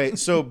 Anyway,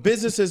 so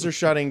businesses are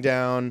shutting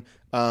down.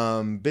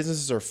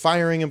 Businesses are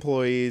firing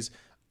employees.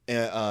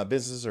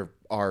 Businesses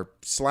are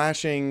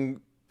slashing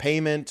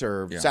payment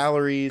or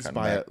salaries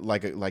by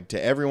like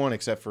to everyone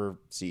except for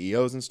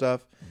CEOs and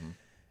stuff. Mm-hmm.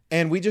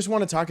 And we just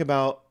want to talk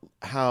about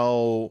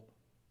how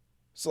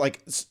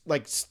like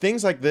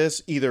things like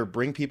this either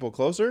bring people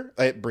closer.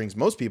 It brings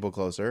most people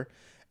closer.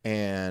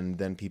 And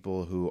then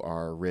people who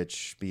are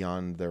rich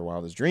beyond their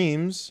wildest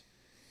dreams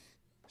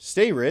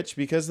stay rich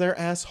because they're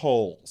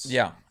assholes.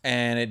 Yeah,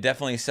 and it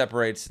definitely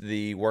separates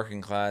the working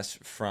class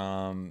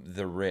from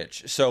the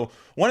rich. So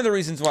one of the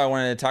reasons why I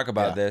wanted to talk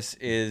about this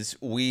is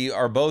we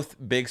are both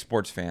big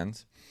sports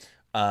fans.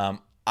 I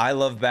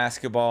love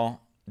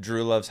basketball.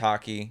 Drew loves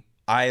hockey.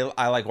 I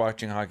like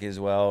watching hockey as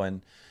well,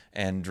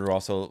 and Drew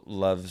also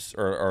loves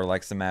or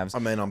likes the Mavs.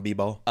 I'm in on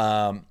b-ball.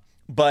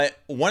 But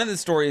one of the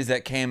stories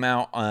that came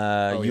out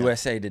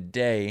USA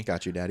Today.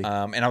 Got you, Daddy.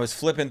 And I was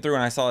flipping through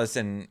and I saw this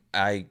and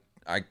I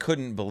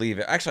couldn't believe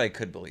it. Actually, I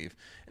could believe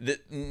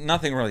that.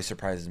 Nothing really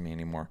surprises me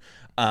anymore.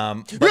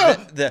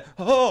 But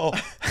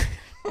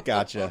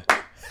Gotcha.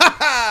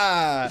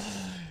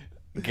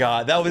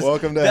 God, that was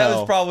Welcome to that hell.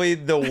 Was probably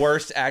the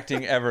worst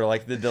acting ever.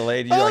 Like the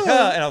delayed, you're like,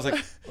 and I was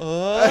like,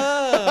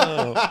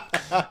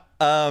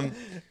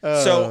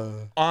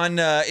 So on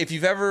if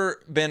you've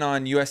ever been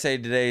on USA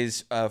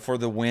Today's For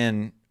the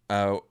Win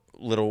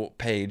little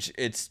page,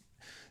 it's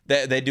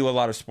they do a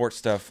lot of sports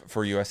stuff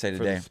for USA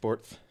Today. For the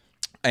sports.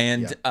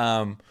 And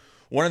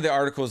one of the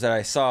articles that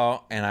I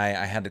saw, and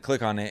I had to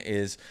click on it,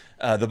 is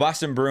the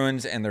Boston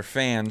Bruins and their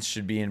fans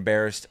should be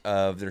embarrassed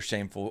of their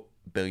shameful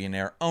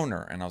billionaire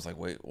owner. And I was like,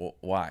 wait,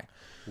 why?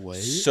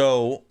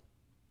 So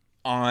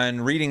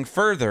on reading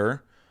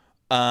further...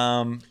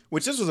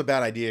 which this was a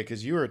bad idea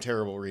because you were a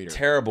terrible reader.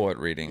 Terrible at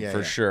reading,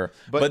 for sure.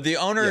 But the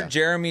owner,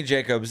 Jeremy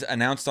Jacobs,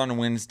 announced on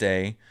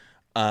Wednesday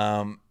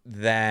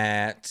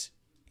that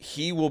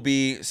he will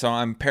be... So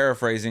I'm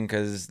paraphrasing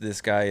because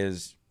this guy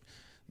is...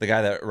 The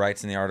guy that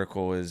writes in the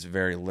article is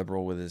very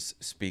liberal with his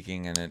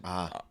speaking and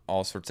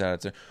all sorts of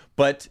attitude.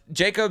 But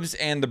Jacobs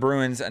and the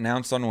Bruins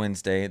announced on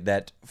Wednesday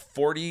that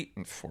 40,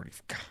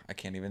 God, I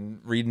can't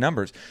even read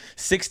numbers.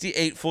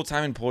 68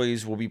 full-time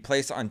employees will be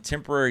placed on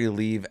temporary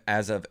leave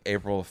as of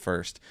April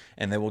 1st,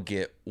 and they will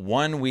get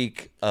 1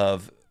 week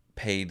of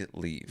paid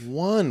leave.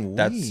 1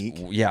 week?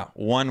 Yeah,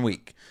 1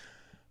 week.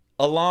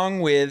 Along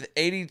with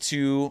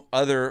 82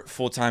 other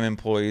full-time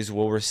employees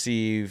will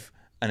receive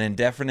an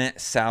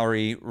indefinite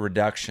salary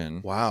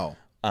reduction. Wow.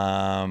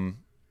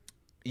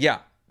 Yeah.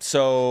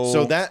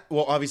 So that,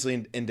 well,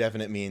 obviously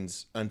indefinite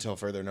means until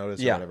further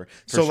notice or whatever.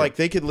 So sure. like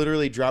they could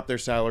literally drop their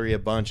salary a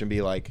bunch and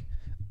be like,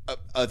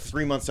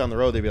 3 months down the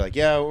road, they'd be like,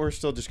 yeah, we're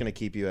still just going to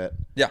keep you at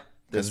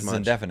because it's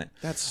indefinite.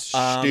 That's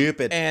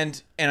stupid.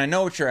 And I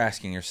know what you're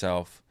asking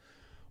yourself.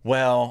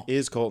 Well,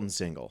 is Colton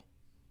single?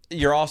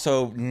 You're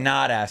also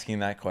not asking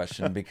that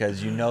question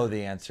because you know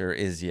the answer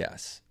is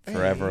yes.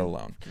 Forever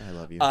alone. I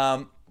love you.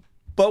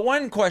 But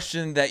one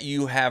question that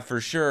you have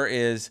for sure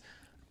is,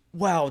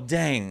 well,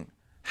 dang,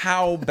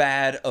 how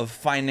bad of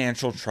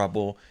financial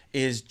trouble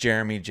is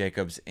Jeremy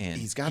Jacobs in?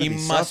 He's got to be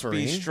must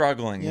suffering. be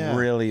struggling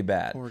really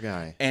bad. Poor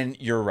guy. And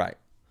you're right.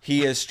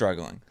 He is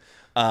struggling.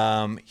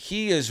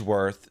 He is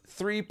worth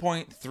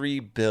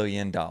 $3.3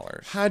 billion.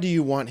 How do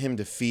you want him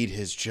to feed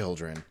his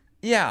children?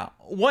 Yeah.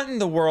 What in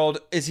the world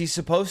is he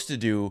supposed to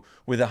do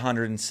with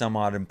 100 and some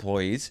odd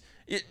employees?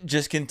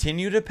 Just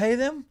continue to pay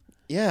them?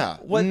 Yeah.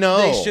 What no.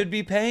 they should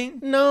be paying?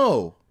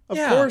 No. Of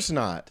course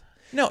not.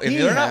 No, if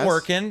they're not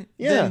working,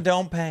 then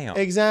don't pay them.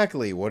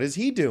 Exactly. What is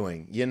he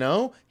doing? You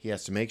know, he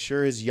has to make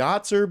sure his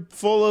yachts are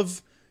full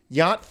of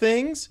yacht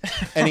things,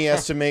 and he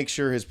has to make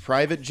sure his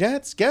private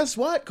jets. Guess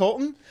what,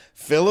 Colton?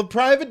 Full of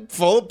private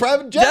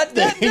jet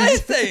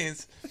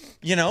things.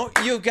 You know,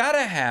 you've got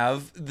to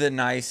have the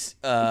nice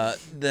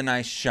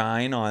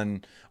shine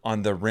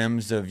on the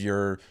rims of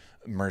your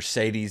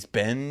Mercedes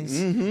Benz.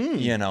 Mm-hmm.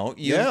 You know,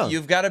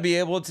 you've got to be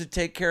able to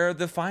take care of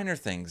the finer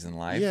things in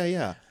life.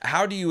 Yeah.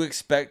 How do you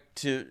expect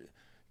to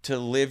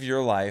live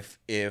your life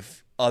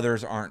if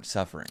others aren't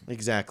suffering?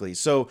 Exactly.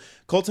 So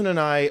Colton and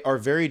I are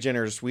very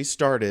generous. We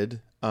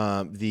started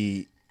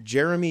the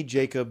Jeremy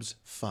Jacobs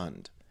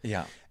Fund.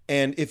 Yeah.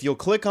 And if you'll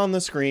click on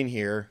the screen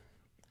here,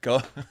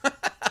 go.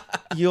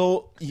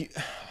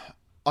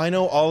 I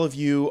know all of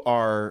you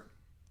are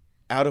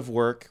out of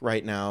work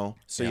right now,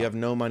 so you have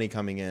no money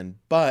coming in,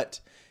 but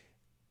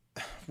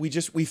we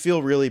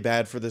feel really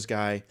bad for this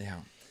guy. Yeah.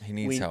 He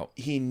needs help.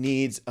 He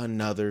needs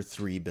another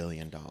 $3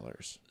 billion.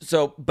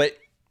 So, but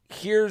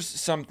here's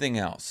something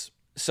else.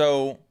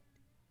 So,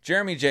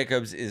 Jeremy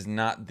Jacobs is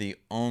not the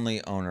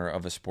only owner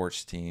of a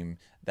sports team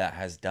that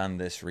has done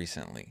this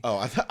recently. Oh,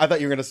 I thought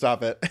you were going to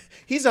stop it.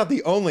 He's not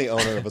the only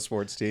owner of a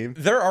sports team.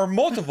 There are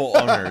multiple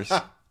owners.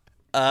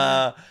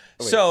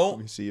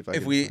 So,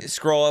 if we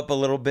scroll up a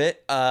little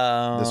bit,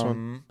 this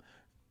one?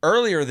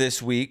 Earlier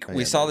this week,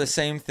 we saw the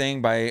same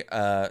thing by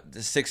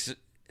the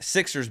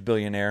Sixers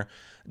billionaire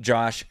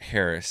Josh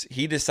Harris.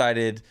 He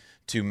decided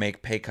to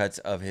make pay cuts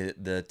of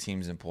the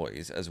team's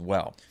employees as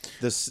well.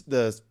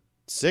 The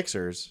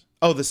Sixers.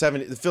 Oh, the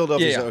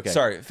Philadelphia. Yeah, okay.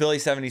 Sorry, Philly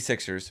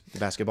 76ers. The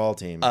basketball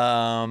team.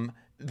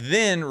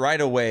 Then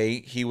right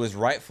away, he was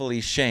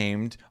rightfully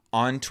shamed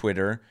on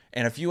Twitter,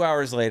 and a few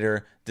hours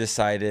later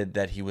decided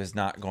that he was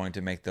not going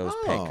to make those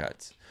pay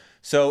cuts.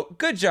 So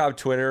good job,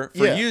 Twitter,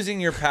 for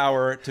using your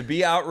power to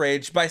be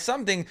outraged by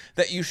something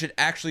that you should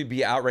actually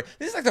be outraged.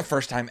 This is like the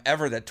first time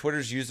ever that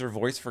Twitter's used their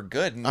voice for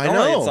good. And I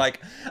know. It's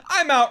like,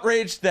 I'm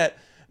outraged that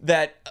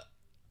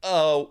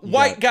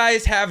white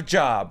guys have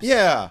jobs.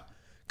 Yeah.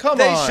 Come on.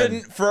 They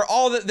shouldn't, for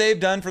all that they've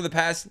done for the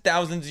past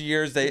thousands of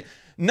years,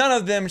 none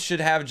of them should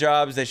have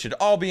jobs. They should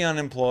all be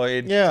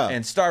unemployed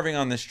and starving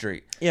on the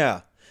street.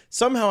 Yeah.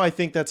 Somehow I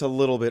think that's a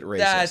little bit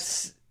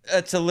racist.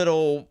 That's a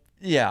little...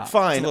 Yeah,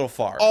 fine. It's a little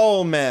far.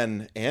 All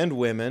men and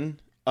women,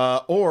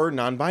 or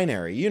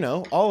non-binary,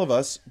 all of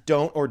us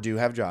don't or do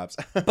have jobs.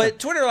 But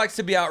Twitter likes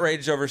to be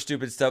outraged over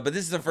stupid stuff. But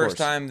this is the first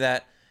time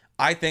that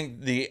I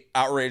think the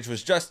outrage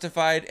was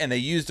justified, and they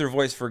used their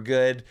voice for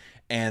good.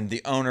 And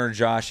the owner,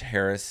 Josh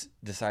Harris,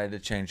 decided to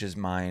change his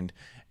mind,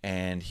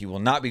 and he will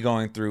not be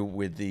going through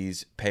with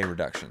these pay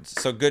reductions.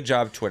 So good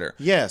job, Twitter.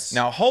 Yes.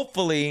 Now,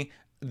 hopefully,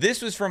 this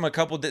was from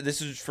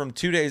this was from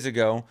 2 days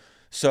ago.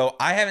 So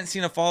I haven't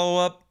seen a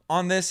follow-up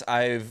on this.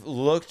 I've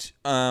looked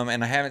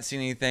and I haven't seen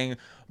anything,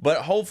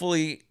 but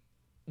hopefully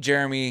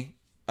Jeremy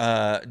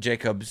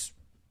Jacobs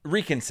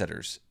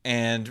reconsiders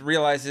and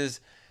realizes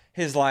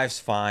his life's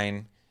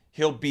fine.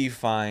 He'll be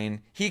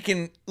fine. He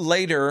can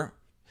later,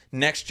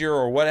 next year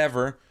or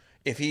whatever,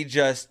 if he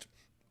just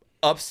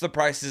ups the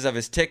prices of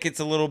his tickets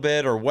a little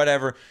bit or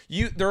whatever,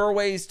 there are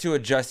ways to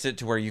adjust it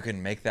to where you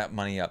can make that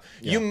money up.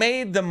 Yeah. You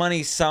made the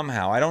money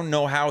somehow. I don't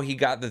know how he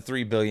got the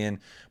 $3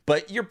 billion,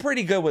 but you're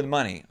pretty good with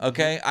money,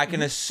 okay? I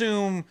can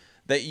assume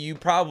that you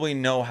probably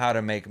know how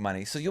to make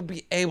money, so you'll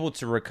be able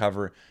to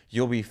recover.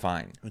 You'll be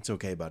fine. It's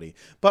okay, buddy.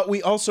 But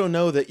we also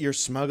know that you're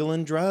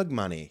smuggling drug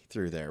money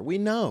through there. We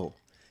know.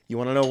 You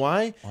want to know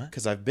why?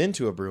 Because I've been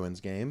to a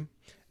Bruins game,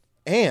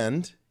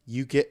 and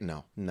you get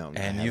no.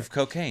 And you've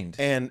cocained.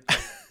 And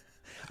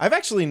I've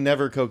actually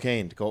never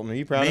cocained, Colton. Are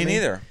you proud of me? Me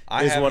neither.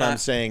 Is what I'm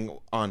saying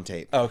on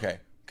tape. Okay,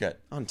 good.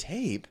 On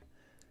tape?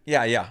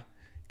 Yeah.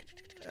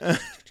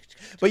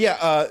 But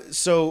yeah,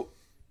 so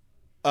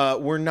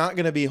we're not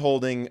going to be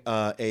holding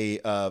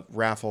a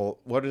raffle.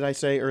 What did I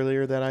say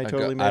earlier that I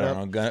totally made up? I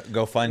don't know.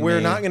 GoFundMe.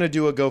 We're not going to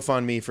do a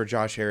GoFundMe for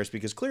Josh Harris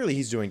because clearly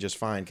he's doing just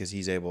fine because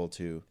he's able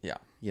to,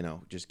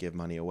 just give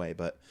money away.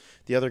 But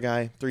the other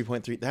guy,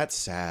 3.3, that's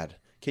sad.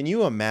 Can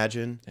you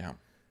imagine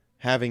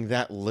having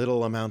that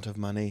little amount of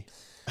money?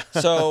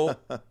 So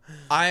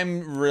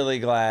I'm really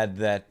glad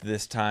that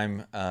this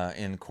time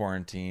in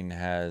quarantine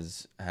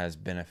has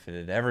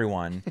benefited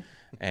everyone,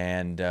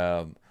 and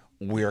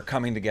we are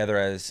coming together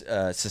as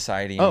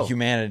society and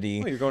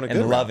humanity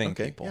and loving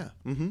people. Yeah.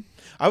 Mm-hmm.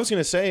 I was going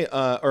to say,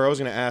 or I was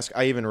going to ask,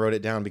 I even wrote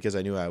it down because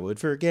I knew I would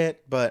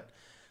forget, but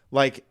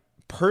like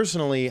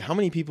personally, how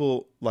many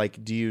people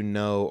like do you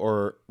know,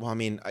 or, well, I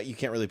mean, you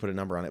can't really put a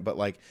number on it, but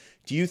like,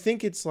 do you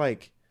think it's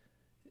like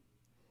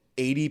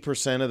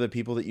 80% of the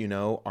people that you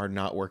know are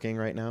not working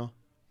right now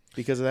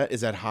because of that?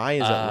 Is that high?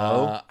 Is that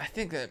low? I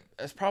think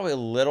that's probably a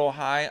little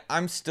high.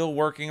 I'm still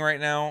working right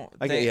now.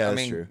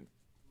 That's true.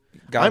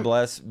 God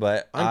bless,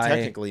 but I'm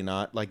technically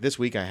not. Like this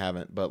week I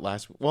haven't, but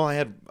I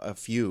had a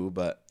few,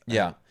 but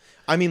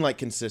I mean like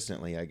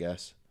consistently, I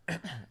guess.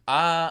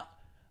 I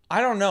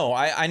don't know.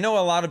 I know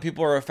a lot of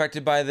people are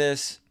affected by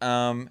this,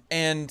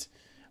 and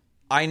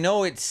I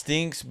know it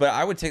stinks, but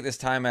I would take this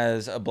time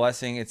as a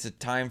blessing. It's a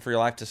time for your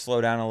life to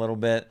slow down a little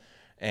bit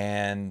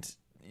and,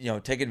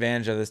 take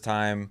advantage of this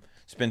time.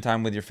 Spend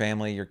time with your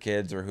family, your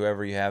kids, or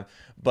whoever you have.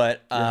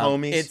 But your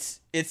homies.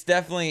 It's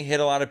definitely hit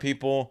a lot of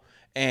people,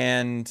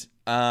 and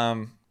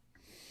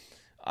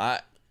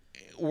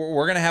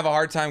we're gonna have a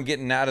hard time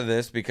getting out of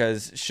this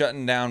because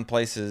shutting down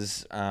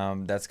places,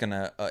 that's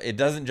gonna it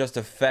doesn't just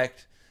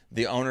affect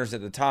the owners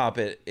at the top,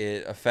 it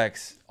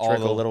affects all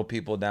the little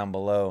people down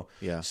below.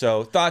 Yeah.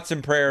 So thoughts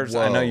and prayers.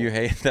 Whoa. I know you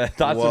hate that.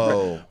 Thoughts and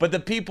prayers. But the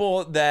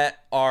people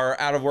that are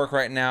out of work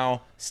right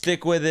now,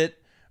 stick with it.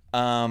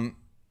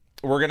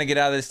 We're gonna get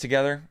out of this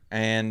together,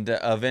 and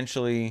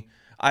eventually,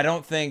 I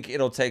don't think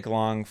it'll take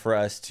long for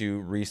us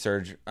to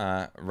resurge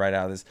right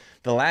out of this.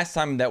 The last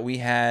time that we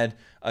had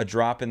a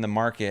drop in the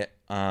market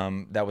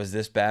that was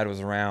this bad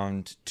was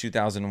around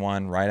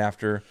 2001, right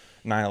after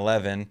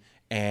 9/11.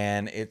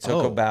 And it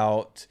took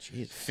about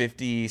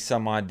 50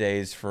 some odd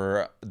days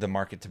for the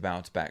market to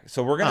bounce back.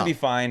 So we're going to be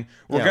fine.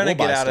 We're going to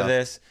get out of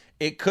this.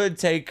 It could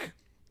take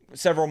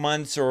several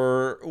months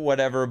or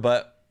whatever,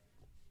 but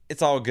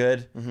it's all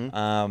good.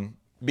 Mm-hmm.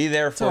 Be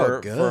there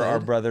for our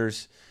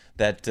brothers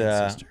that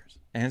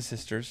and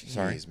sisters.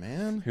 Sorry, jeez,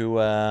 man. Who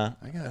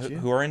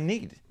are in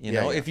need. You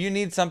know, if you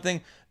need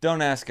something,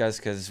 don't ask us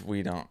because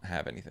we don't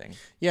have anything.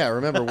 Yeah,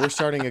 remember we're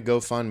starting a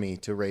GoFundMe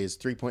to raise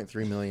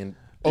 $3.3 million.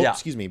 Oh,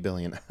 excuse me,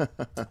 billion.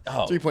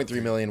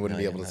 3.3 million wouldn't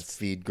be able to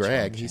feed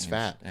Greg. He's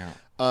fat.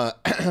 Yeah.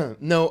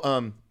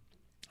 No,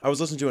 I was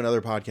listening to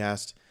another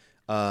podcast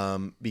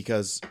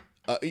because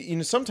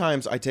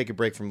sometimes I take a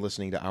break from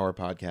listening to our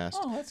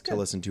podcast to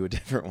listen to a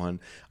different one.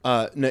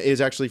 No, it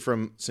was actually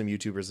from some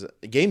YouTubers,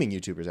 gaming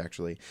YouTubers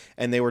actually,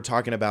 and they were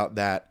talking about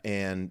that,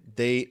 and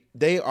they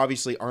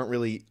obviously aren't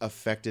really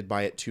affected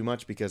by it too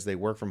much because they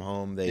work from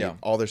home.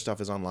 All their stuff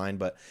is online,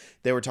 but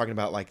they were talking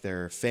about like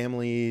their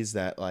families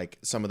that like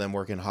some of them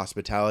work in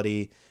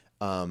hospitality,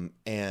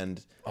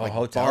 and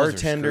like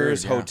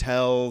bartenders,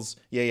 hotels.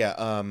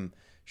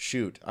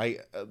 Shoot, I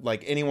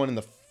like anyone in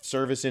the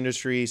service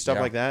industry, stuff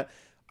like that.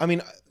 I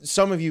mean,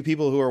 some of you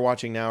people who are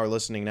watching now or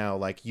listening now,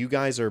 like you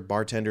guys are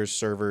bartenders,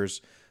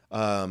 servers,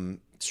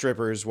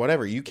 strippers,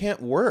 whatever. You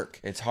can't work.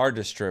 It's hard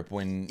to strip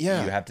when you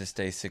have to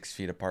stay 6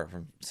 feet apart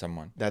from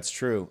someone. That's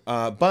true.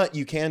 But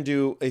you can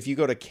do, if you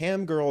go to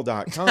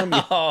camgirl.com,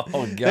 oh,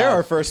 God. They're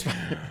our first.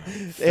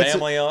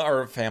 Family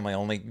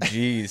only.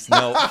 Jeez.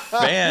 No,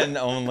 fan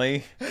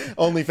only.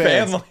 Only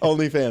fans. Family.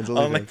 Only fans.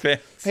 Only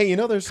fans. Hey,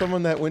 there's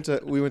someone that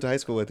we went to high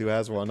school with who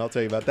has one. I'll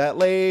tell you about that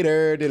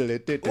later.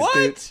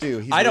 What?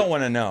 I don't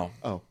want to know.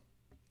 Oh.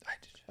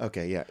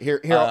 Okay, yeah.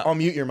 Here, I'll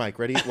mute your mic.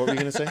 Ready? What were you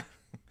going to say?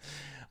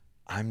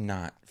 I'm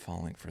not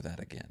falling for that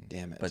again.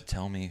 Damn it. But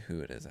tell me who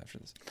it is after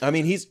this. I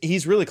mean,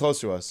 he's really close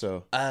to us,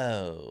 so.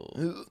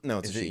 Oh. No,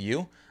 it's is it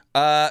you?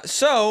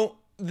 So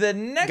the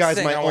next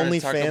thing I want to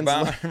talk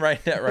about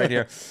right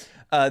here.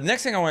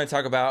 Next thing I want to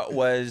talk about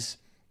was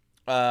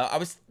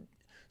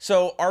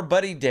so our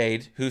buddy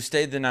Dade, who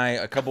stayed the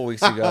night a couple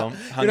weeks ago,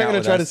 You're not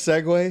going to try to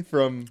segue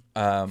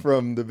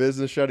from the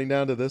business shutting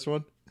down to this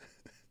one?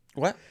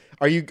 What?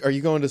 Are you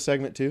going to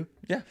segment 2?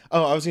 Yeah.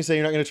 Oh, I was going to say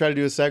you're not going to try to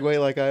do a segue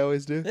like I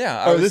always do?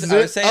 Yeah. I was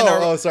saying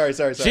sorry.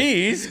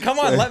 Jeez, come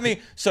on, let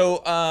me.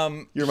 So,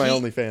 you're my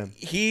only fan.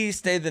 He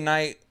stayed the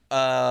night,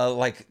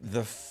 like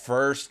the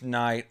first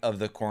night of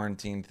the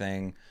quarantine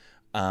thing.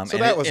 So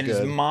that was good.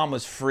 His mom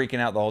was freaking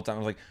out the whole time. I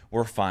was like,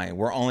 "We're fine.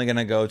 We're only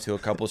gonna go to a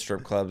couple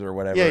strip clubs or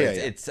whatever.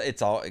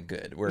 It's all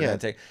good. We're gonna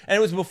take." And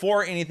it was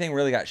before anything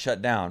really got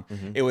shut down.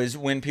 Mm-hmm. It was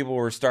when people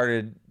were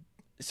started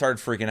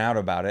freaking out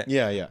about it.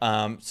 Yeah.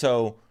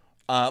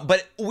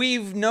 But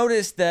we've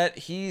noticed that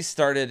his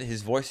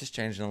voice is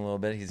changing a little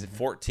bit. He's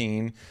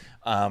 14.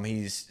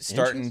 He's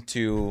starting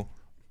to.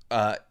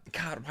 God,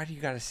 why do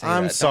you gotta say that?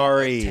 I'm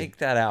sorry. Take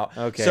that out.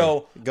 Okay.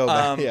 So go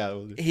back.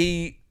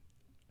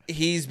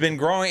 he's been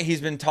growing.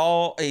 He's been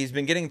tall. He's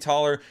been getting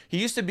taller. He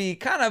used to be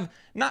kind of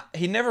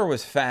he never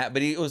was fat,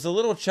 but he was a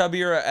little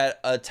chubbier at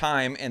a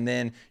time. And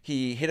then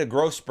he hit a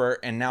growth spurt,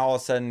 and now all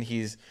of a sudden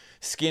he's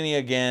skinny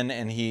again,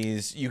 and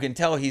you can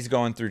tell he's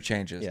going through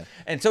changes. Yeah.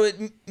 And so it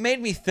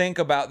made me think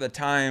about the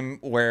time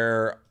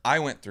where I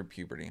went through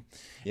puberty.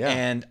 Yeah.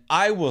 And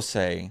I will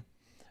say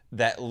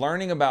that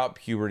learning about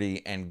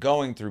puberty and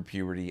going through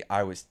puberty,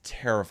 I was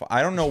terrified.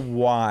 I don't know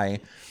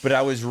why, but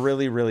I was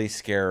really, really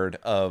scared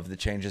of the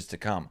changes to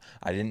come.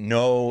 I didn't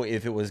know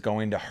if it was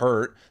going to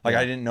hurt. Like,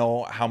 I didn't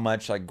know how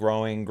much like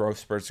growth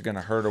spurts are going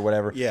to hurt or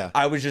whatever. Yeah.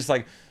 I was just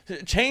like,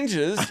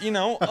 changes,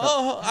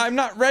 I'm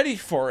not ready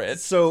for it.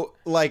 So,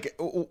 like,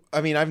 I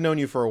mean, I've known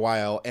you for a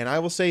while, and I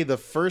will say the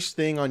first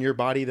thing on your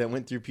body that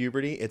went through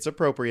puberty, it's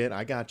appropriate,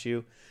 I got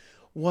you,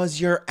 was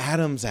your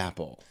Adam's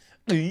apple.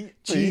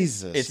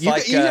 Jesus. It's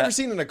you've ever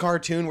seen in a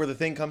cartoon where the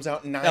thing comes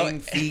out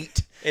 9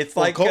 feet? It's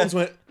well, like Colton's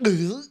went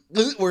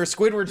where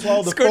Squidward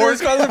swallowed the Squidward fork.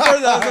 swallowed the fork.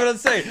 That's what I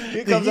was going to say.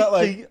 It comes out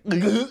like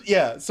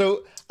yeah.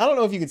 So I don't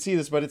know if you can see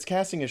this, but it's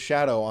casting a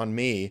shadow on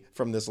me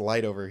from this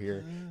light over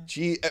here.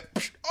 Gee,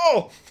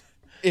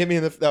 I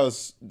mean that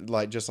was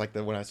like just like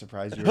the when I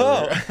surprised you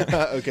earlier.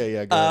 Okay,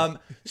 yeah. Go ahead.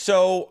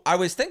 So I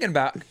was thinking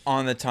back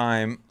on the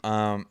time,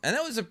 and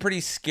that was a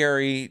pretty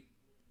scary,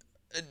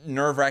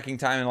 nerve-wracking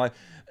time in life.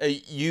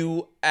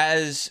 You,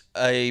 as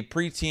a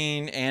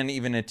preteen and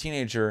even a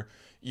teenager,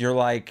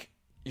 you're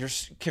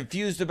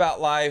confused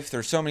about life.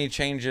 There's so many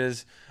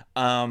changes.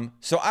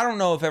 So I don't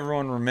know if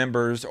everyone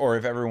remembers or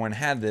if everyone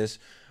had this,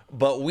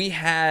 but we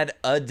had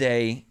a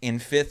day in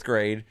 5th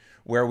grade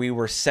where we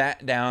were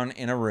sat down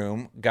in a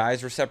room.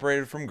 Guys were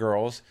separated from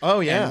girls. Oh,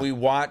 yeah. And we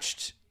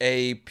watched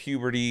a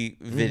puberty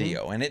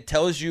video. And it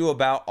tells you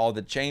about all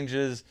the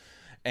changes,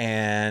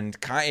 and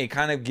it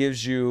kind of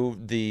gives you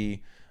the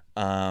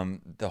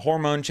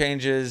hormone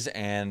changes,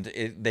 and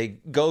they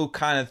go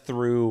kind of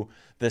through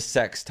the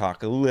sex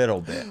talk a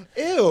little bit.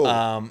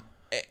 Ew.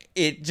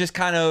 It just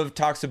kind of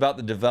talks about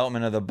the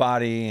development of the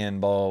body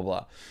and blah,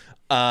 blah,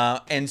 blah.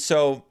 And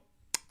so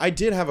I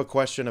did have a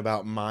question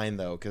about mine,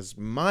 though, because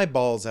my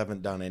balls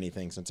haven't done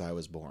anything since I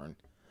was born.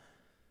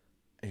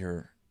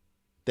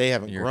 They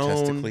haven't grown.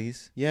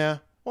 Testicles? Yeah.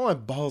 Well, my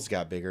balls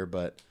got bigger,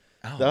 but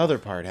the other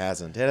part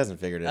hasn't. It hasn't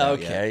figured it out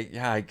yet. Okay.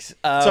 Yikes.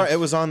 Sorry, it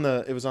was on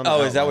the. It was on. The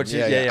is that what you?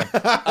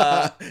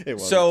 Yeah. It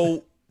was.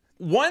 So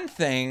one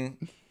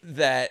thing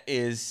that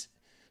is,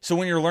 so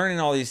when you're learning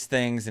all these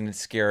things and it's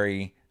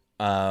scary,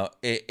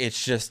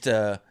 it's just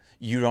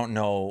you don't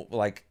know,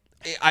 like.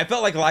 I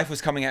felt like life was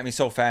coming at me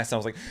so fast. I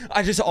was like,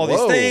 all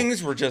these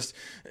things were just,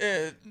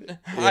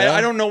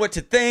 I don't know what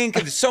to think.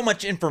 There's so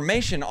much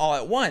information all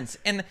at once.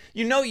 And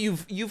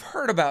you've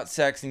heard about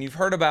sex and you've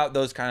heard about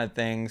those kind of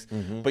things,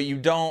 but you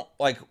don't,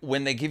 like,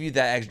 when they give you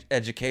that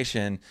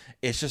education,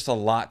 it's just a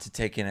lot to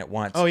take in at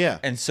once. Oh, yeah.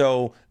 And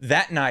so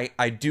that night,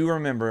 I do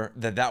remember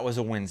that was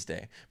a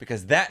Wednesday,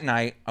 because that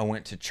night I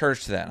went to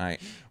church that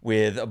night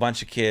with a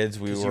bunch of kids.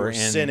 We were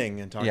sinning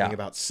and talking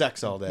about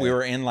sex all day. We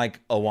were in like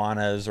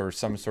Awanas or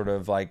some sort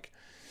of like,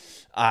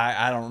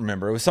 I don't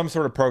remember. It was some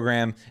sort of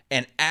program.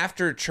 And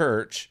after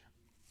church,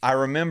 I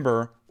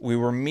remember we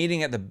were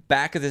meeting at the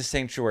back of the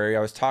sanctuary.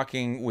 I was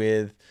talking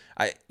with,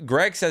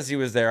 Greg says he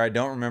was there. I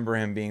don't remember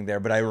him being there,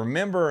 but I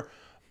remember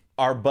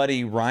our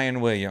buddy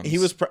Ryan Williams.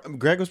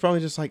 Greg was probably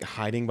just like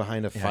hiding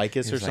behind a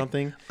ficus or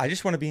something. Like, I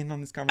just want to be in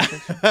on this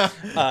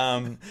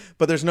conversation.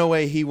 But there's no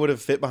way he would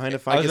have fit behind a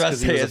ficus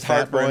because he was a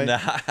fat boy.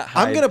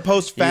 I'm going to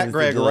post Fat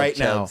Greg right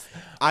now.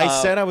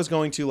 I said I was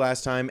going to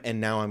last time,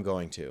 and now I'm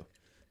going to.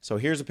 So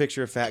here's a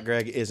picture of Fat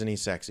Greg. Isn't he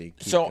sexy?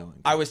 Keep going.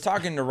 I was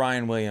talking to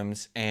Ryan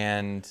Williams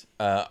and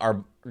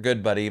our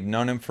good buddy. I've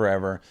known him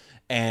forever.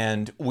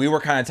 And we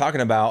were kind of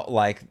talking about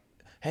like,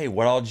 hey,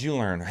 what all did you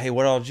learn? Hey,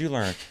 what all did you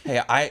learn?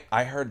 Hey,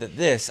 I heard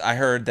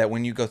that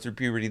when you go through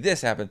puberty,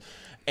 this happens.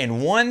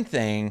 And one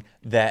thing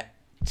that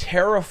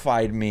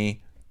terrified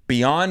me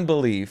beyond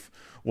belief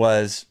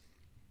was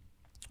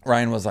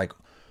Ryan was like,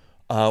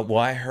 well,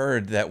 I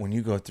heard that when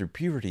you go through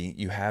puberty,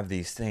 you have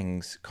these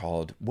things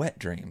called wet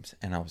dreams.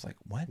 And I was like,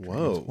 wet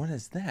dreams? What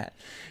is that?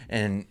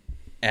 And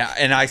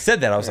I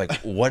said that. I was like,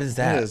 what is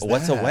that?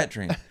 What's a wet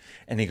dream?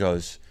 And he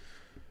goes,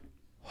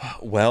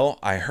 well,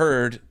 I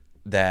heard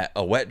that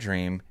a wet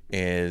dream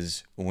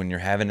is when you're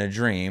having a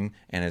dream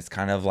and it's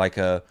kind of like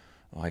a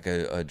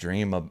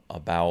dream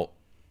about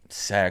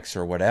sex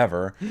or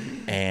whatever.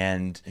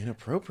 And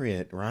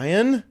inappropriate,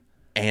 Ryan.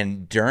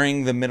 And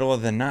during the middle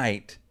of the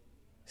night,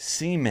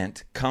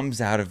 cement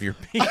comes out of your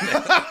penis. And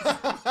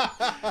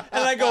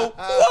I go,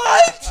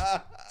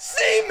 what?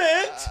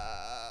 Cement?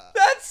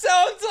 That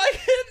sounds like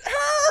it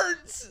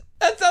hurts.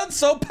 That sounds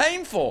so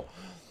painful.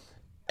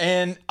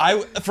 And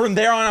from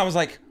there on, I was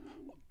like,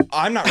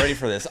 I'm not ready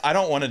for this. I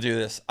don't want to do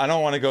this. I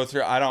don't want to go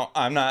through.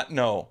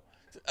 No.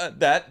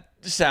 That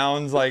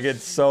sounds like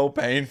it's so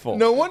painful.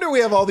 No wonder we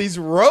have all these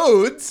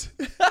roads.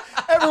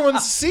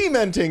 Everyone's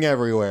cementing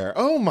everywhere.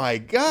 Oh my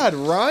God,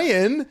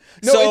 Ryan.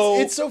 No, so,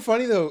 it's so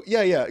funny though.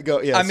 Yeah,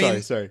 go. Yeah,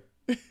 sorry.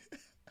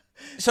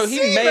 So he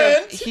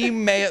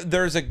may have,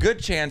 there's a good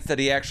chance that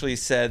he actually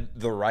said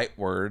the right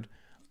word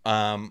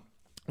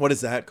What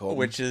is that called?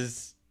 Which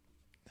is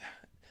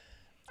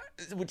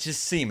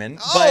semen.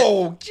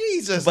 Oh,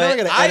 Jesus. But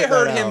I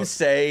heard him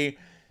say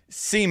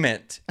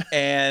cement,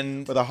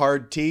 and with a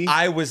hard T.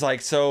 I was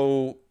like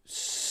so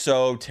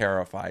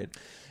terrified.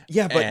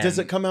 Yeah, but does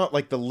it come out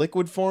like the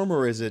liquid form,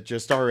 or is it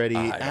just already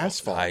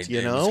asphalt?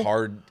 You know, it was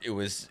hard.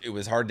 It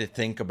was hard to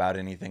think about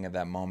anything at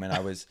that moment.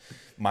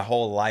 My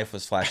whole life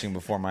was flashing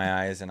before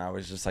my eyes, and I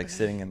was just like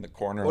sitting in the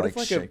corner,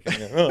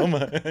 shaking. Oh my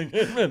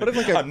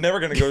goodness! I'm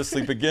never gonna go to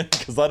sleep again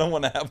because I don't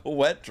want to have a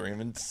wet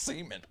dream and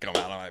cement come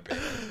out of my bed.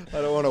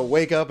 I don't want to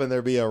wake up and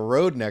there be a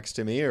road next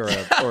to me or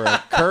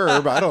a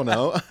curb. I don't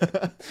know.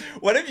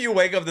 What if you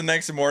wake up the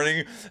next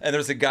morning and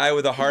there's a guy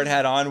with a hard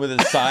hat on with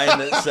a sign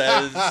that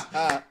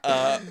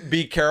says,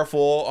 "Be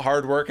careful,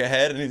 hard work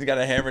ahead," and he's got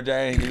a hammer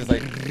down, and he's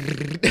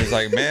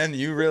like, "Man,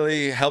 you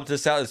really helped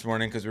us out this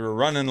morning because we were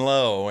running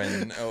low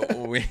and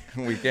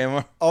we came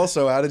up."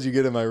 Also, how did you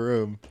get in my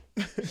room?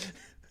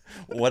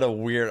 What a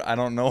weird, I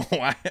don't know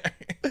why.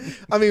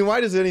 I mean, why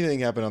does anything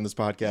happen on this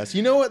podcast?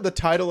 You know what the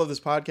title of this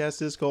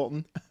podcast is,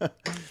 Colton?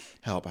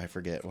 Help, I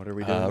forget. What are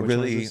we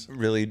doing?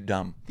 Really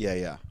dumb.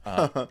 Yeah.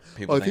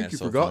 People I think you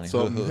forgot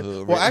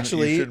something. Well,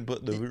 actually, you shouldn't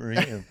put the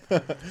ran.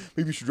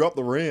 Maybe you should drop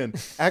the ran.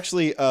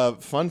 Actually,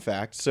 fun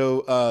fact.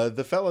 So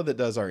the fella that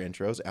does our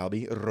intros,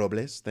 Albie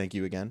Robles, thank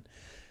you again.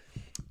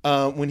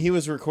 When he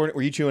was recording,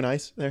 were you chewing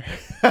ice there?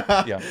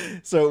 Yeah.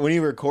 So when he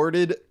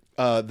recorded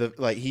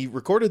he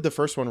recorded the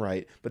first one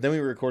right, but then we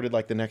recorded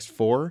like the next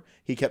 4.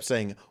 He kept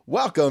saying,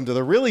 "Welcome to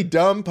the Really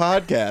Dumb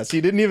Podcast."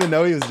 He didn't even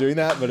know he was doing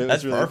that, but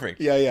that's really perfect.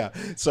 Yeah.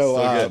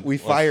 So we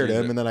fired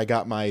him, and then I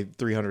got my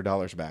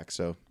 $300 back.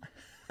 So.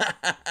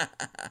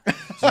 Did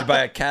you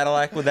buy a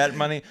Cadillac with that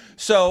money?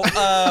 So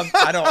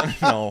I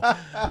don't know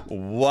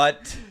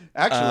what.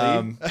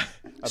 Actually,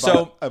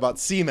 about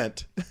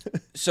cement.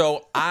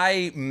 So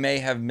I may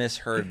have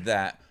misheard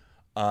that.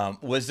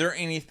 Was there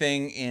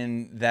anything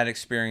in that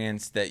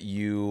experience that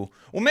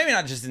well, maybe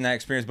not just in that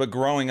experience, but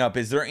growing up,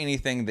 is there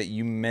anything that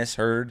you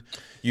misheard?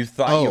 You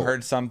thought you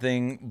heard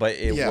something, but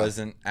it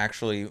wasn't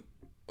actually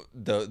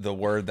the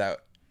word that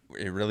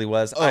it really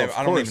was? I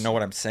don't even know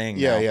what I'm saying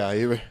now.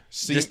 Yeah.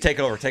 Just take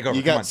over.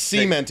 You got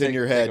cement in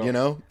your head, you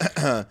know?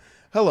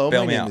 Hello,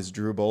 my name is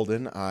Drew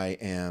Bolden. I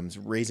am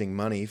raising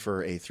money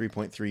for a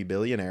 3.3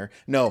 billionaire.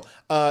 No,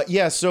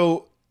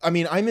 so... I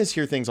mean, I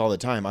mishear things all the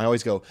time. I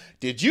always go,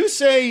 "Did you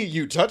say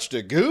you touched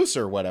a goose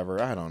or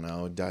whatever?" I don't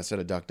know. I said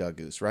a duck,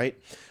 goose, right?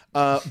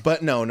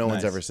 But no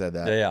one's ever said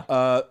that.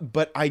 Yeah.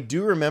 But I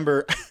do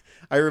remember,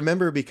 I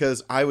remember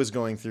because I was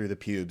going through the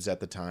pubes at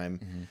the time.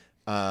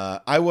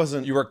 Mm-hmm. I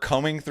wasn't. You were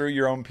combing through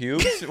your own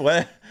pubes?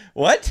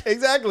 What?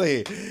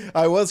 Exactly.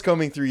 I was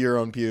combing through your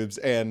own pubes,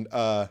 and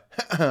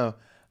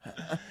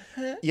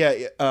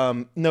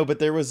no, but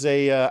there was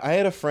I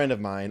had a friend of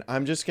mine.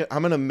 I'm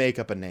gonna make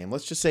up a name.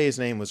 Let's just say his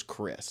name was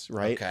Chris,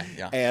 right? Okay,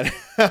 yeah. And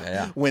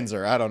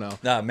Windsor, I don't know.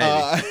 No,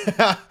 maybe.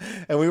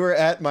 And we were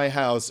at my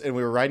house, and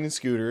we were riding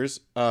scooters,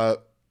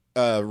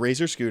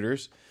 Razor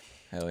scooters.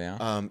 Hell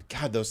yeah.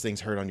 God, those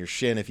things hurt on your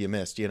shin if you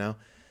missed, you know?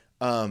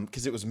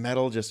 Because it was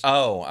metal just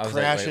I was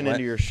crashing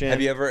into your shin.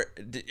 Have you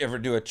ever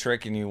do a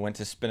trick and you went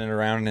to spin it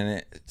around and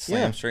it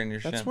slammed straight into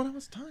your shin? That's what I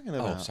was talking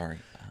about. Oh, sorry.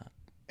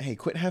 Hey,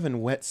 quit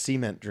having wet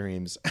cement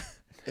dreams.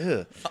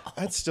 Ugh,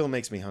 that still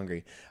makes me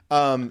hungry.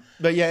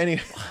 But yeah,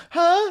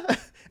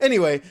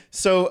 anyway,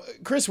 so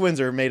Chris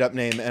Windsor, made up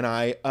name, and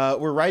I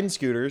were riding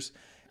scooters,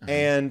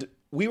 and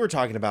we were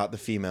talking about the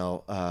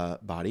female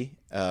body,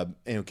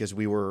 because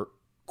we were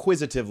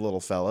quizzitive little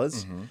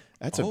fellas.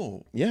 That's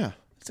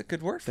That's a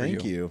good word for you.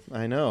 Thank you.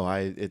 I know.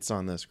 It's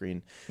on the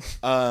screen.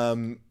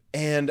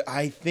 And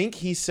I think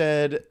he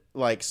said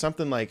like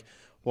something like,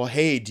 "Well,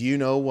 hey, do you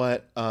know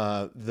what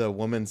the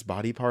woman's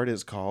body part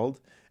is called?"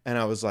 And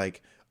I was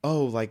like,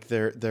 "Oh, like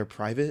their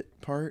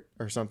private part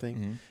or something."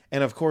 Mm-hmm.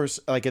 And of course,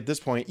 like at this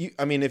point,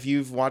 if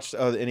you've watched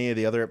any of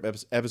the other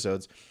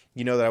episodes,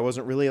 you know that I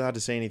wasn't really allowed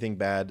to say anything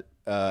bad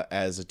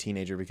as a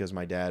teenager because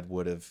my dad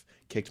would have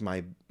kicked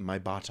my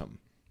bottom.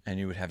 And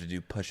you would have to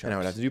do push-ups. And I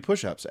would have to do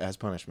push-ups as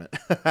punishment.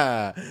 Look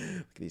at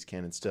these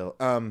cannons still.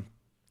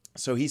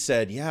 So he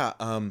said,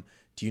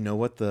 do you know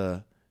what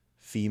the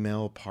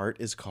female part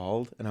is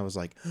called? And I was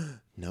like,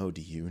 "No, do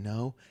you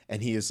know?"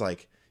 And he was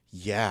like,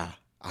 "Yeah,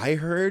 I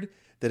heard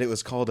that it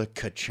was called a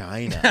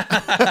kachina."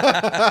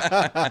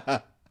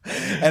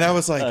 And I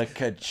was like, a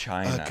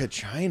kachina. A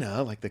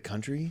kachina, like the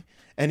country?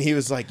 And he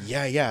was like,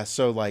 yeah.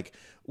 So like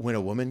when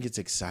a woman gets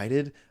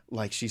excited,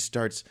 like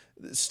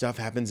stuff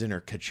happens in her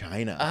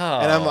kachina. Oh.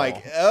 And I'm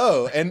like,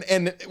 oh.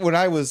 And when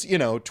I was,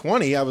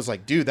 20, I was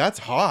like, dude, that's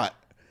hot.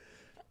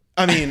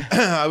 I mean,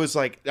 I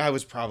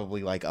was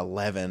probably like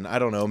 11. I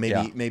don't know,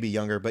 maybe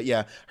younger, but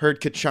yeah,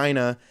 heard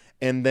kachina.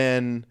 And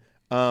then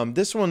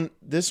this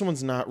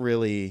one's not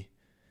really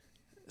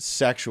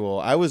sexual.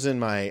 I was in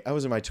my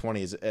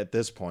 20s at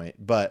this point,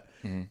 but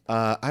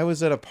I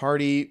was at a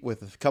party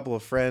with a couple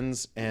of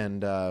friends,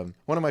 and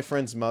one of my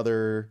friends'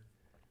 mother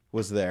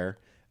was there,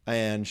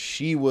 and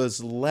she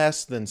was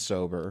less than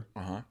sober.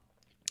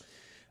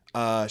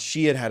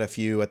 she had a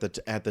few at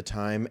the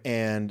time,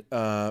 and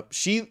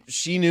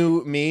she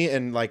knew me,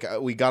 and like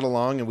we got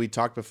along, and we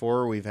talked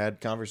before. We've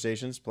had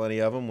conversations, plenty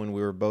of them, when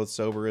we were both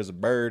sober as a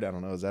bird. I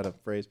don't know, is that a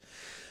phrase?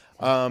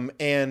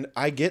 And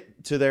I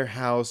get to their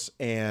house,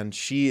 and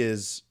she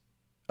is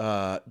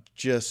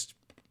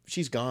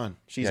she's gone.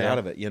 She's out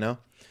of it, you know?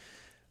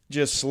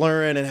 Just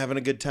slurring and having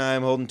a good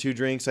time, holding 2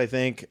 drinks, I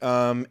think.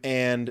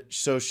 And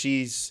so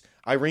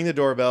I ring the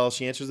doorbell.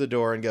 She answers the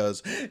door and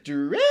goes,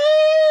 Drew!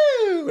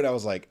 And I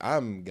was like,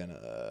 I'm going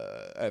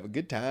to have a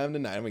good time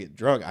tonight. I'm going to get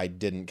drunk. I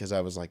didn't, because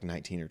I was like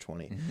 19 or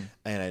 20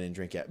 and I didn't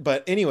drink yet.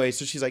 But anyway,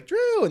 so she's like,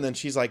 Drew. And then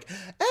she's like,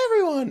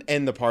 everyone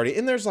in the party.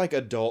 And there's like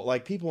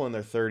like people in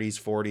their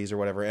 30s, 40s or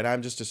whatever. And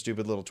I'm just a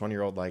stupid little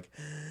 20-year-old like,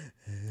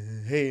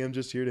 hey, I'm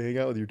just here to hang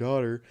out with your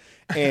daughter.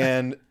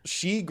 And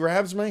she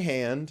grabs my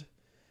hand,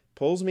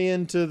 pulls me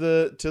into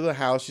the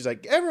house. She's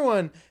like,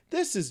 everyone,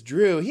 this is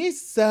Drew.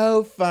 He's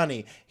so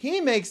funny.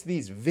 He makes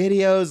these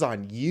videos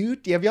on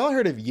YouTube. Have y'all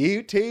heard of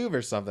YouTube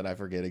or something? I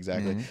forget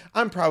exactly.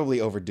 I'm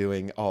probably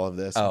overdoing all of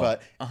this,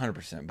 but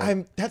 100%.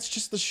 But that's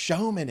just the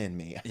showman in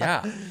me.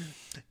 Yeah.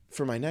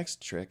 For my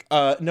next trick.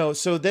 No,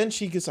 so then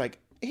she gets like,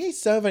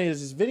 he's so funny. He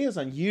does his videos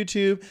on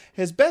YouTube.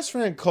 His best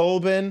friend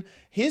Colbin,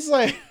 he's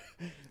like,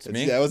 it's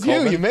me. That was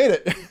Colbin. you made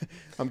it.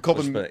 I'm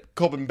Colbin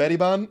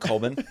Bettybon.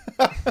 Colbin.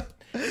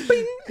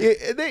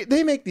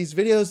 They make these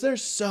videos. They're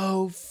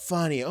so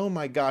funny. Oh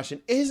my gosh.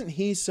 And isn't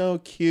he so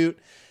cute?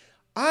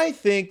 I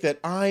think that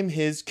I'm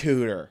his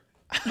cooter.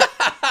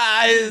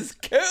 His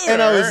cooter?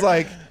 And I was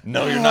like,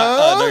 no, you're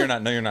not. No, you're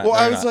not. No, you're not. Well, no,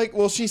 I you're was not. like,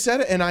 well, she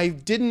said it, and I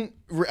didn't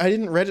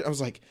read it. I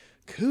was like,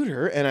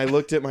 cooter. And I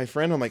looked at my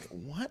friend. I'm like,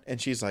 what?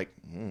 And she's like,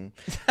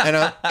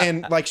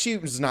 and like, she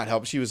was not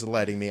helping. She was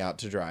letting me out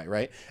to dry.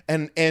 Right.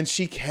 And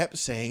she kept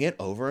saying it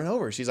over and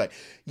over. She's like,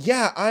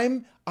 yeah,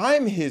 I'm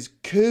his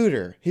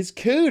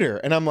cooter.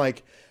 And I'm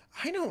like,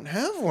 I don't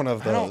have one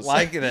of those. I don't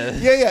like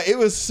this. Yeah. It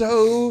was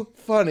so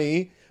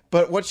funny.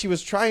 But what she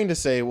was trying to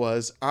say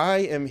was, I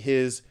am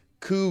his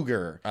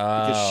cougar.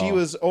 Because she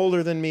was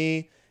older than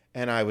me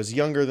and I was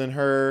younger than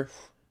her.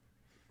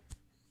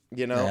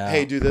 You know,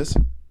 hey, do this.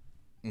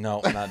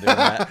 No, I'm not doing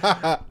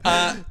that.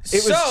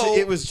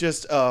 It was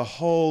just a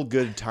whole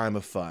good time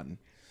of fun.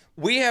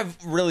 We have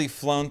really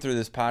flown through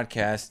this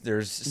podcast.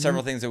 There's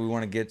several things that we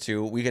want to get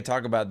to. We could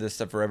talk about this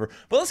stuff forever.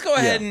 But let's go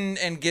ahead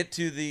and get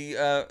to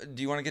the...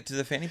 do you want to get to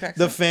the fanny pack?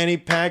 The fanny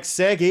pack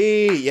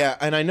seggy. Yeah,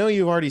 and I know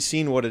you've already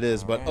seen what it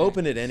is, but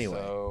open it anyway.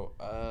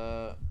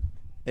 So,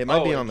 it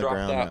might be on the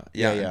ground now.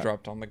 Yeah, it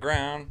dropped on the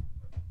ground.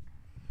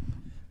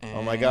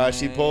 Oh my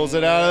gosh, he pulls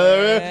it out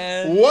of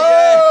there.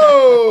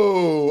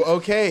 Whoa!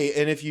 Okay,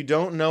 and if you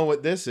don't know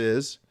what this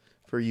is,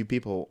 for you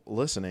people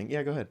listening,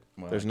 go ahead.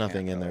 Well, there's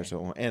nothing in there,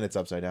 and it's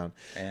upside down.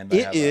 And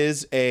it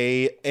is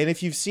and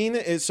if you've seen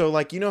it, so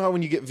like, you know how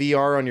when you get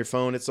VR on your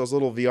phone, it's those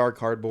little VR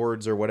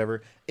cardboards or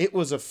whatever. It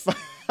was look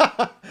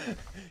like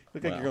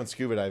you're going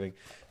scuba diving.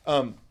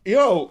 That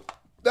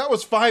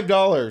was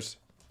 $5.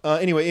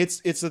 Anyway,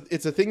 it's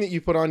a thing that you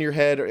put on your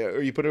head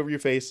or you put over your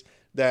face.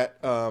 That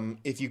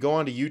if you go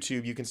onto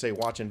YouTube, you can say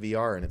watch in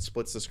VR, and it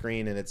splits the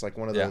screen, and it's like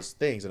one of those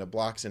things, and it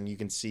blocks, and you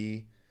can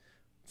see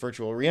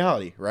virtual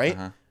reality, right?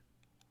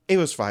 It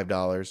was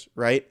 $5,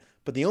 right?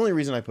 But the only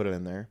reason I put it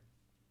in there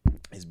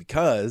is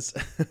because...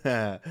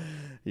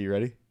 You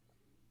ready?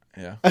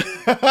 Yeah.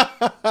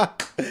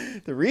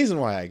 The reason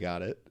why I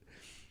got it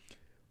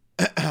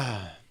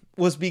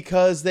was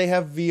because they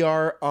have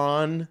VR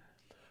on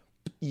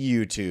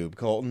YouTube,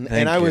 Colton.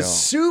 And I was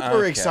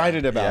super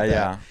excited about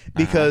that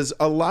because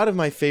a lot of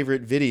my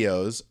favorite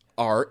videos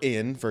are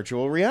in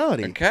virtual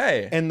reality.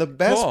 Okay. And the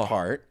best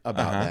part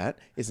about that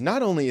is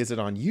not only is it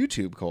on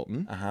YouTube,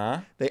 Colton,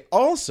 they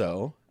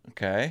also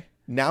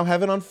now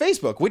have it on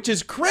Facebook, which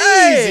is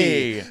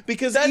crazy.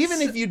 Because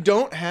even if you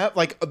don't have,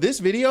 like this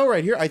video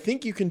right here, I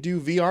think you can do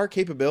VR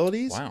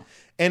capabilities. Wow.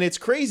 And it's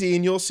crazy,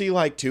 and you'll see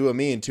like 2 of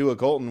me and 2 of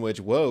Colton, which,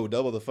 whoa,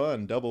 double the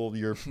fun, double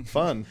your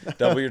fun.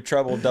 Double your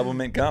trouble, double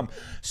mint gum.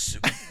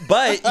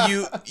 But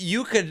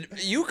you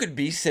could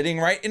be sitting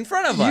right in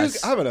front of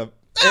us. I'm gonna...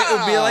 It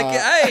would be like,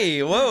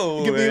 hey,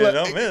 whoa, it could be like,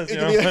 don't miss.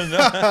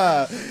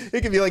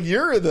 It could be like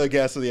you're the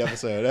guest of the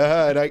episode.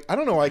 And I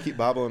don't know why I keep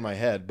bobbling my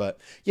head, but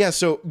yeah.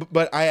 So,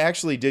 but I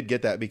actually did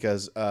get that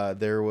because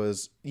there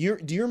was. Do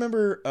you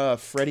remember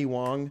Freddie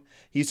Wong?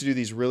 He used to do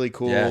these really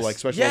cool like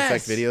special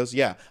effect videos.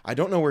 Yeah, I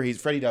don't know where he's.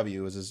 Freddie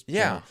W was his.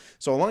 channel.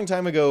 So a long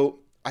time ago,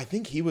 I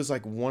think he was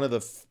like one of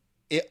the.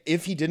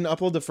 If he didn't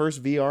upload the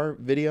first VR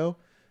video,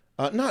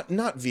 not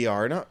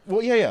VR,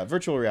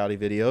 virtual reality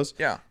videos.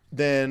 Yeah.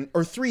 Then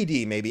or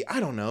 3D maybe, I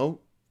don't know,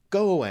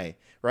 go away,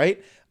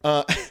 right?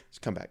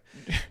 Come back.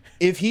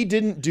 If he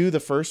didn't do the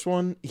first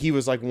one, he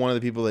was like one of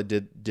the people that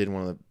did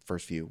one of the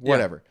first few,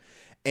 whatever.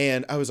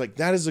 And I was like,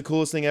 that is the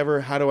coolest thing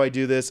ever. How do I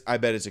do this? I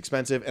bet it's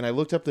expensive. And I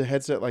looked up the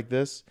headset like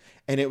this,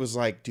 and it was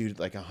like, dude,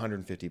 like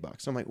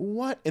 $150. I'm like,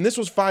 what? And this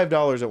was $5 at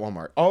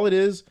Walmart. All it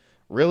is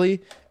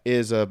really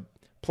is a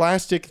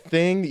plastic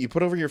thing that you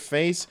put over your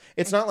face.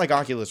 It's not like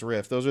Oculus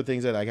Rift. Those are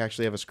things that like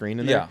actually have a screen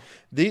in there.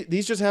 Yeah.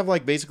 These just have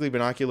like basically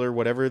binocular,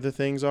 whatever the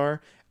things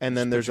are, and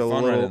then there's a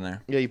little right in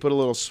there. Yeah, you put a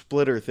little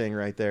splitter thing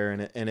right there,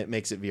 and it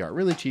makes it VR.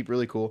 Really cheap,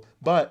 really cool.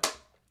 But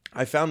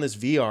I found this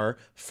VR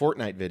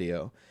Fortnite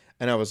video,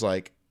 and I was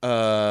like,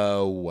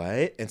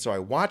 what? And so I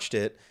watched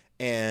it,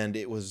 and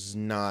it was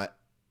not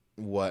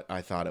what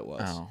I thought it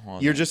was. Oh,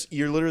 well,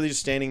 you're literally just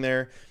standing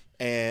there,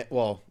 and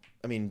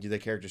I mean, the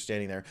character's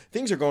standing there.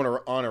 Things are going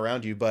on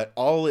around you, but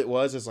all it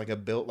was is like I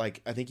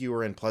think you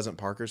were in Pleasant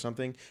Park or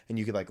something, and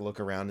you could like look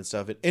around and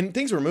stuff. And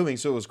things were moving,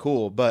 so it was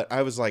cool. But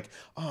I was like,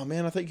 oh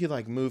man, I thought you could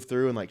like move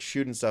through and like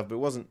shoot and stuff, but it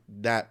wasn't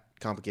that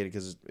complicated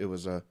because it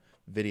was a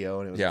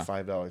video and it was a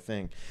 $5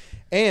 thing.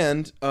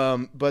 And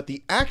but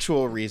the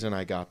actual reason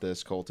I got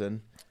this,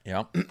 Colton.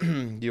 Yeah.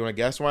 Do you want to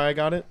guess why I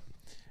got it?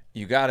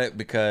 You got it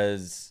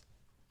because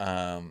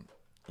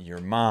your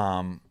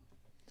mom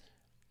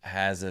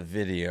has a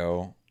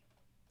video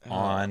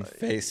on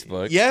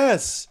Facebook.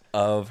 Yes.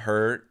 Of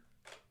her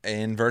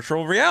in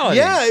virtual reality.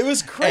 Yeah, it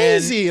was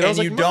crazy. And I was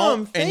like,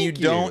 Mom, thank you. And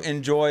you don't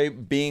enjoy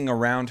being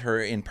around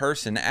her in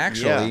person,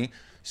 actually. Yeah.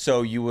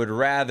 So you would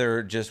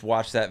rather just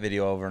watch that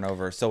video over and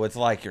over. So it's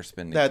like you're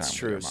spending time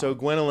with your mom. So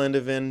Gwendolyn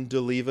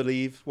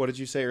Delevalev, what did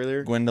you say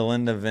earlier?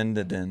 Gwendolyn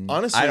Vendadin.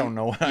 Honestly, I don't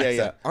know what I said.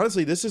 Yeah.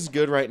 Honestly, this is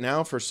good right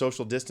now for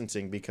social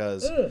distancing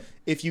because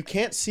if you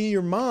can't see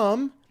your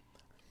mom,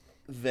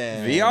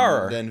 then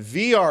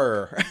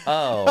VR.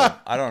 Oh,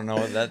 I don't know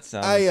what that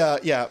sounds.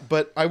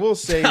 But I will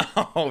say.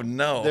 Oh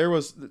no, there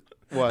was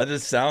what? That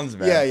just sounds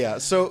bad. Yeah.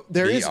 So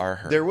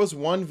there was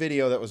one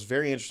video that was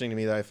very interesting to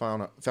me that I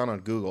found on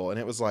Google, and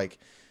it was like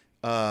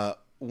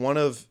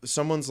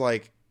someone's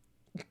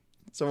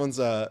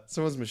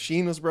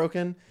machine was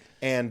broken,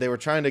 and they were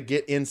trying to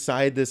get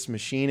inside this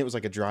machine. It was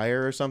like a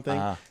dryer or something.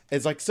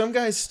 It's like some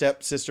guy's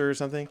stepsister or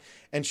something.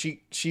 And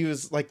she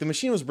was like, the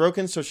machine was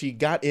broken, so she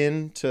got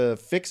in to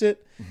fix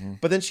it. Mm-hmm.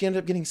 But then she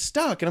ended up getting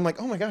stuck. And I'm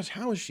like, oh my gosh,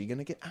 how is she going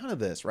to get out of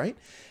this, right?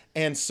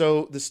 And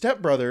so the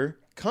stepbrother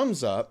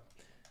comes up.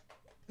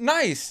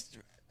 Nice.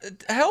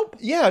 Help?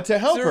 Yeah, to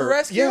help her.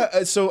 Rescue?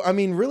 Yeah, so I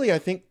mean, really, I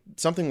think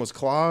something was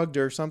clogged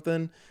or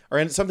something.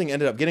 Or something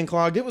ended up getting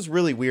clogged. It was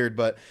really weird.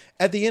 But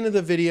at the end of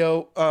the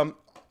video,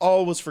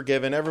 all was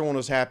forgiven. Everyone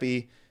was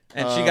happy.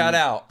 And she got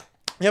out.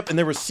 Yep, and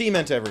there was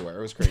cement everywhere.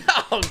 It was crazy.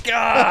 Oh,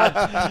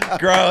 God.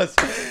 Gross.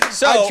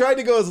 So I tried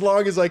to go as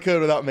long as I could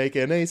without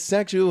making a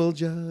sexual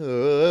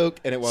joke,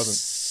 and it wasn't.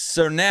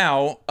 So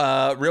now,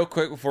 real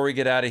quick before we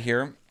get out of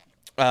here,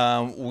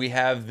 we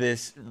have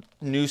this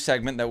new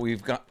segment that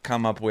we've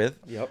come up with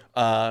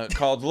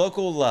called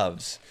Local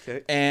Loves.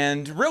 Okay.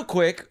 And real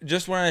quick,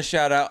 just want to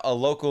shout out a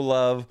local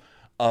love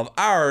of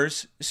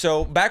ours.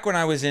 So back when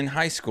I was in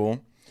high school,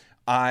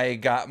 I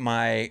got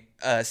my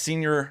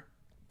senior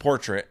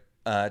portrait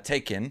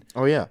taken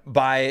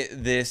by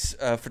this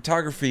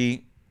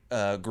photography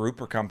group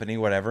or company,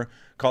 whatever,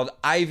 called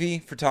Ivy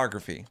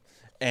Photography.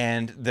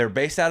 And they're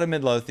based out of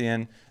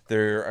Midlothian.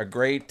 They're a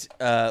great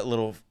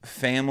little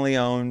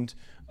family-owned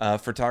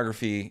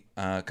photography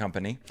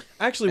company.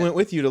 I actually went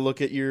with you to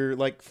look at your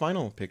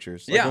final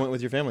pictures. I went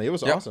with your family. It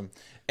was awesome.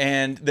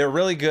 And they're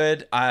really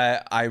good.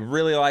 I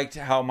really liked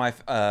how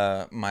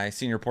my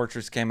senior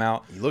portraits came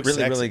out. You look really,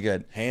 sexy, really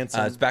good.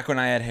 Handsome. It's back when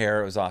I had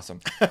hair. It was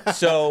awesome.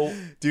 So,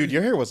 dude,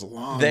 your hair was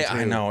long. too.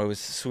 I know it was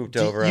swooped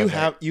over. You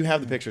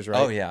have the pictures,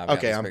 right? Oh yeah.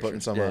 Okay, I'm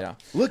putting some up. Yeah.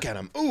 Look at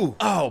them. Ooh.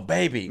 Oh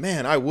baby.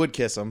 Man, I would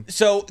kiss them.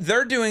 So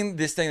they're doing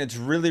this thing that's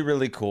really,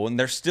 really cool, and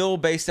they're still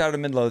based out of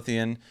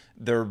Midlothian.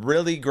 They're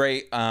really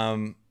great.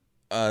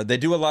 They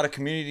do a lot of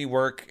community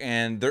work,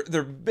 and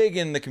they're big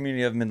in the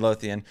community of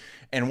Midlothian.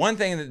 And one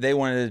thing that they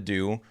wanted to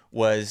do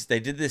was they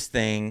did this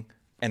thing,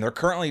 and they're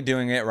currently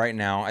doing it right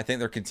now. I think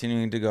they're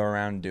continuing to go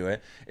around and do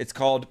it. It's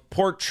called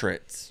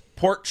portraits.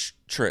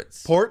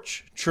 Portraits.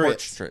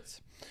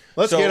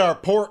 Let's get our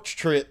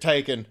portrait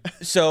taken.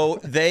 So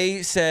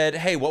they said,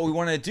 hey, what we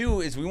want to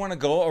do is we want to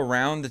go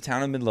around the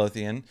town of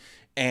Midlothian,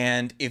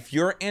 and if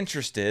you're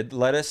interested,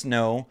 let us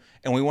know,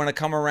 and we want to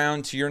come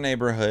around to your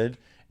neighborhood.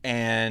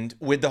 And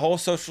with the whole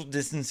social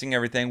distancing,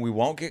 everything, we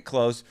won't get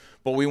close,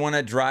 but we want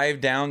to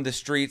drive down the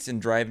streets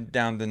and drive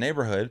down the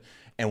neighborhood,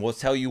 and we'll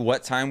tell you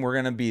what time we're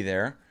going to be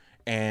there,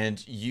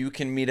 and you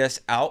can meet us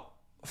out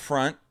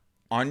front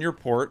on your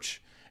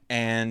porch,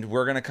 and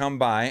we're going to come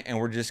by, and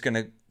we're just going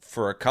to,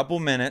 for a couple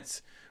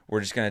minutes,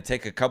 we're just going to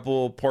take a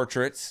couple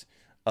portraits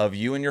of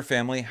you and your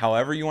family,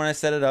 however you want to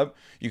set it up.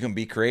 You can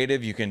be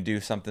creative, you can do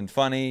something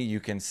funny, you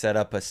can set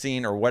up a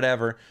scene or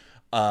whatever.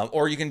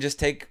 Or you can just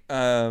take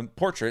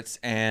portraits,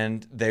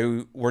 and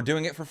they were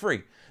doing it for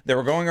free. They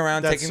were going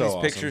around taking these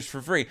pictures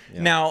for free.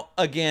 Yeah. Now,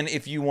 again,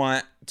 if you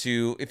want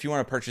to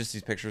purchase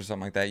these pictures or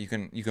something like that, you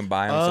can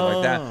buy them and stuff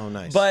like that. Oh,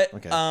 nice. But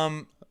okay.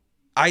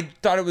 I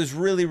thought it was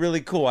really,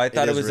 really cool. I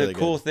thought it was really a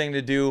cool thing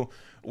to do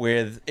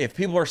with if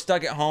people are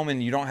stuck at home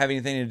and you don't have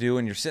anything to do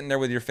and you're sitting there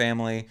with your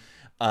family.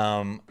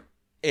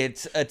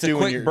 It's a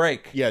quick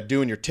break. Yeah,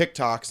 doing your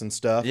TikToks and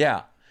stuff.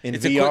 Yeah.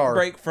 It's VR. A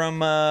quick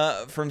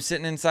break from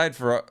sitting inside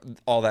for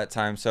all that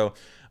time. So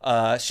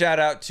shout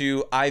out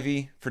to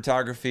Ivy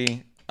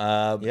Photography.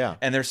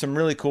 And there's some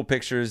really cool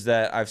pictures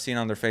that I've seen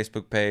on their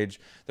Facebook page.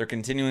 They're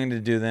continuing to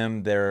do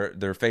them. They're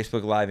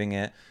Facebook living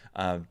it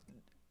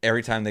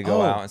every time they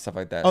go out and stuff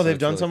like that. Oh, they've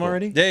done some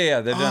already?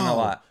 Yeah, they've done a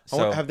lot.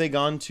 So have they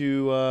gone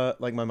to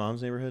like my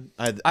mom's neighborhood?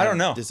 I don't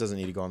know. This doesn't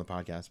need to go on the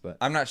podcast, but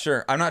I'm not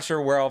sure. I'm not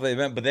sure where all they've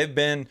been, but they've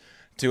been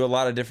to a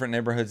lot of different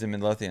neighborhoods in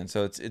Midlothian,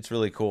 so it's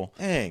really cool.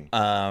 Dang.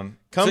 Come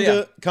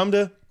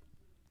to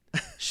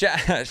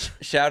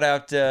shout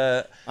out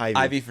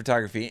Ivy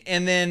Photography.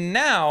 And then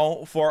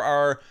now for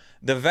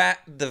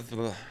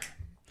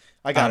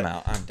I got I'm it.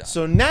 out. I'm done.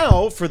 So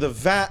now for the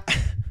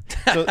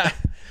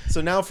So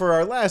now for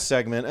our last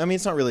segment. I mean,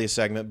 it's not really a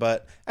segment,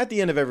 but at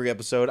the end of every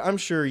episode, I'm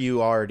sure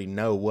you already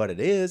know what it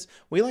is.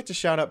 We like to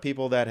shout out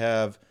people that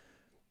have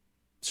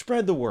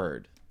spread the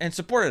word and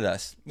supported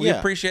us. We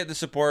appreciate the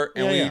support,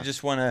 and we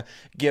just want to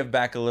give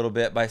back a little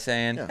bit by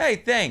saying, hey,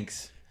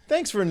 thanks.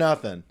 Thanks for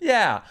nothing.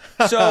 Yeah.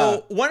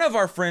 So one of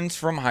our friends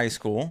from high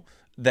school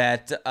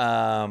that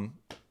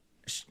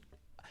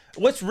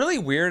what's really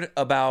weird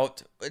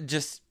about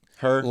just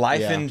her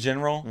life in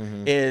general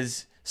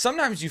is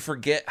sometimes you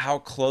forget how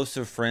close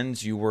of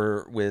friends you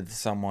were with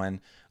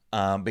someone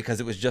because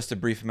it was just a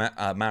brief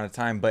amount of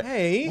time. But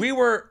we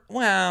were,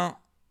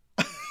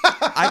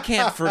 I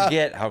can't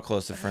forget how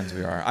close of friends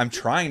we are. I'm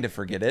trying to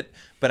forget it,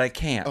 but I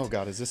can't. Oh,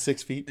 God. Is this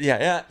 6 feet?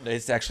 Yeah.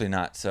 It's actually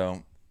not.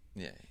 So,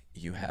 yeah,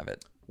 you have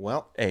it.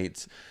 Well,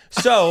 AIDS.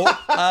 So,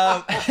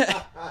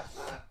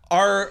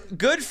 our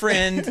good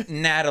friend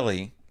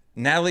Natalie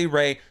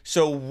Ray.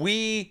 So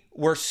we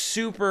were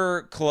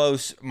super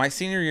close. My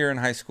senior year in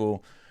high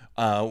school,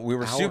 we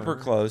were super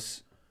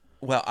close.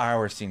 Well,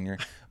 our senior,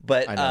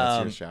 but I know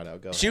that's your shout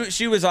out. Go.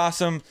 She was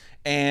awesome.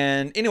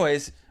 And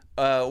anyways,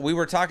 we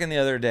were talking the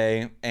other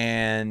day,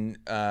 and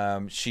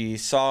she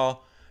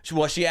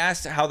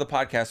asked how the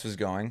podcast was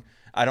going.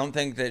 I don't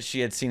think that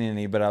she had seen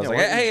any, but I was like,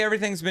 hey,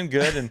 everything's been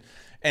good.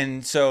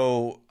 And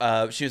so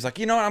she was like,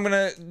 you know what, I'm going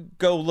to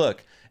go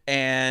look.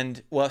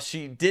 And,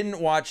 she didn't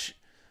watch...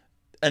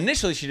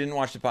 Initially, she didn't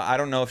watch the podcast. I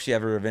don't know if she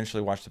ever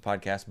eventually watched the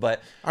podcast,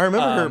 but... I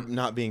remember her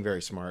not being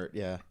very smart,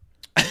 yeah.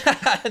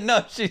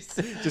 No, she's...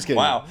 Just kidding.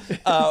 Wow.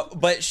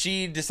 But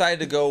she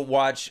decided to go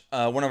watch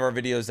one of our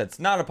videos that's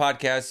not a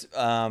podcast.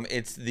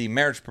 It's the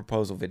marriage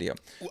proposal video.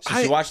 So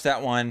she watched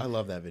that one. I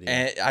love that video.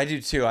 And I do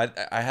too. I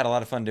had a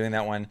lot of fun doing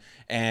that one.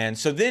 And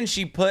so then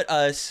she put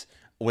us...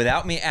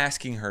 Without me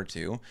asking her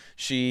to,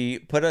 she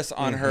put us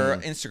on her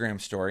Instagram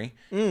story,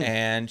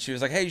 and she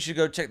was like, hey, you should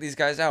go check these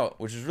guys out,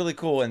 which was really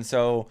cool. And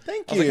so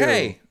I was like,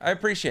 hey, I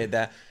appreciate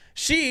that.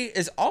 She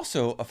is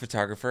also a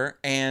photographer,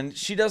 and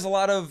she does a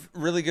lot of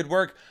really good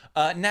work.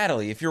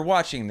 Natalie, if you're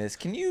watching this,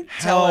 can you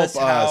tell us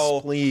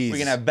how please. We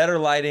can have better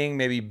lighting,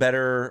 maybe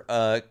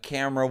better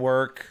camera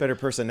work, better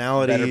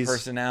personalities,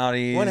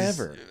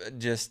 whatever.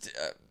 Just...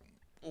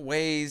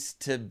 ways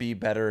to be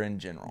better in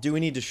general. Do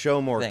we need to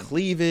show more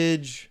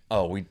cleavage?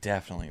 Oh, we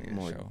definitely need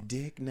more to show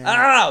dick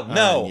now. Oh,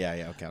 no.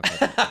 Okay.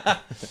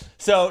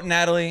 So,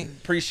 Natalie,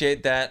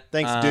 appreciate that.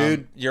 Thanks,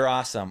 dude. You're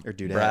awesome. Or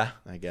dude, bruh.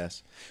 I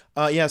guess.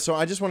 So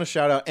I just want to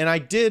shout out, and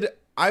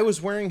I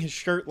was wearing his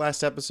shirt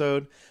last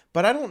episode,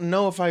 but I don't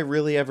know if I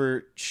really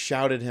ever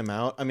shouted him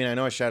out. I mean, I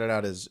know I shouted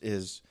out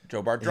his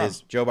Joe Bart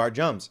Jums. Joe Bart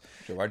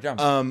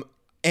Jums.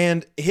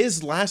 And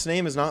his last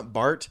name is not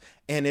Bart,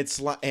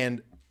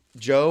 and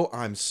Joe,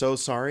 I'm so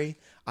sorry.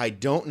 I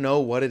don't know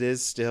what it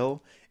is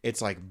still.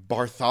 It's like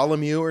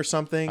Bartholomew or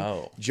something.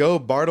 Oh. Joe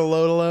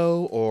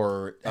Bartololo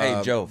or... Hey,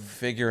 Joe,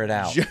 figure it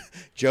out.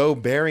 Joe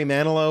Barry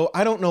Manilow.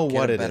 I don't know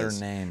what it is. Get a better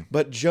name.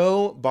 But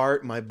Joe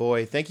Bart, my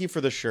boy, thank you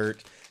for the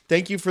shirt.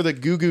 Thank you for the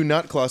Goo Goo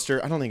Nut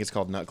Cluster. I don't think it's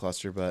called Nut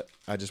Cluster, but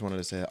I just wanted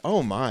to say that.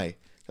 Oh, my.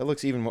 That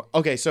looks even more...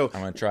 Okay, so... I'm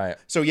going to try it.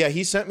 So, yeah,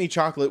 he sent me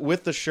chocolate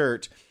with the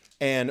shirt,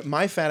 and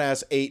my fat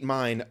ass ate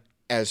mine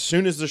as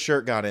soon as the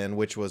shirt got in,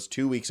 which was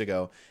 2 weeks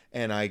ago.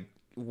 And I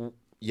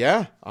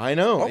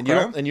know.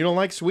 Okay. And you don't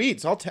like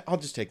sweets. I'll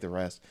just take the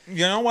rest.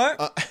 You know what?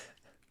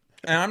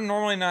 And I'm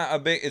normally not a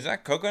big... Is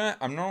that coconut?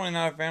 I'm normally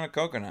not a fan of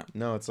coconut.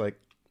 No, it's like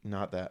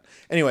not that.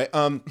 Anyway,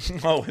 oh,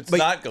 it's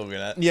not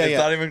coconut. Yeah, it's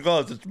not even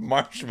close. It's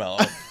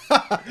marshmallow.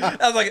 I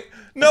was like,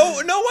 no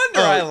wonder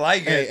I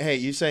like it. Hey,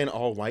 you saying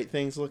all white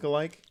things look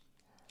alike?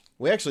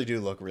 We actually do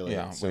look really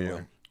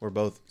similar. We're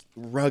both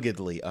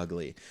ruggedly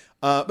ugly.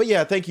 But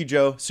yeah, thank you,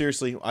 Joe.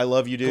 Seriously, I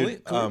love you,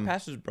 dude. Can we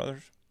pass as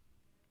brothers?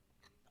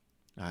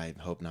 I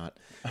hope not.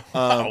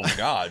 Oh,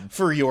 God.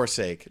 For your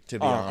sake, to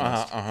be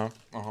honest.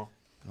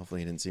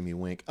 Hopefully you didn't see me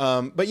wink.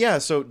 But yeah,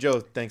 so Joe,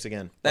 thanks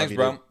again. Thanks,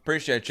 bro.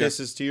 Appreciate you.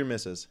 Kisses to your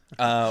missus.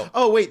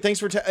 Oh, wait, thanks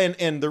for...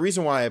 and the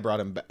reason why I brought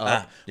him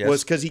up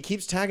was because he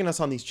keeps tagging us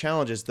on these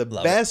challenges. The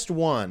best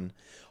one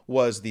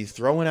was the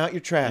throwing out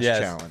your trash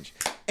challenge.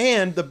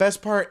 And the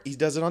best part, he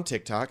does it on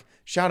TikTok.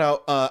 Shout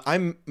out.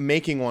 I'm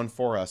making one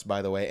for us,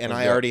 by the way, and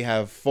I already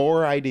have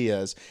 4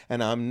 ideas,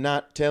 and I'm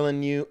not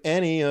telling you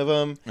any of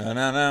them.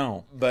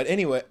 No. But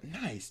anyway,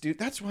 nice, dude.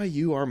 That's why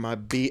you are my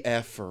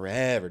BF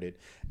forever, dude.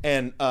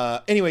 And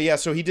anyway, yeah,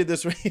 so he did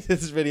this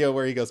video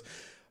where he goes,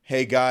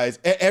 hey, guys,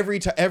 every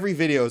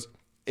video,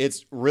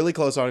 it's really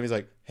close on him. He's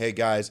like, hey,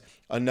 guys,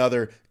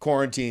 another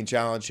quarantine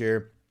challenge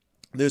here.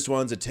 This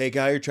one's a take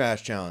out your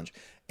trash challenge.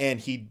 And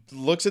he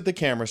looks at the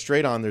camera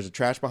straight on. There's a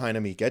trash behind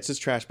him. He gets his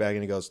trash bag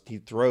and he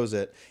throws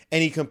it.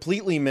 And he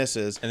completely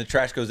misses. And the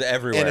trash goes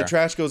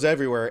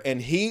everywhere.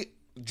 And he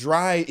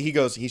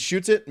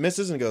shoots it,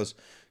 misses, and goes,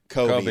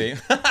 Kobe.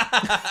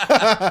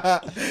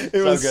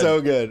 It was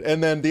so good.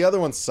 And then the other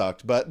one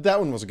sucked, but that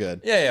one was good.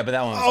 Yeah, but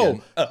that one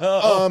was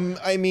good.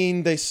 I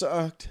mean, they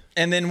sucked.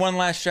 And then one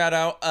last shout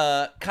out,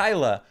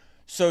 Kyla.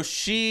 So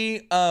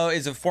she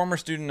is a former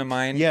student of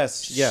mine.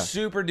 Yes, yeah.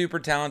 Super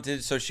duper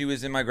talented. So she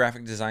was in my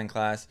graphic design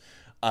class.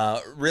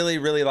 Really,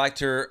 really liked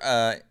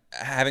her,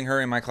 having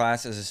her in my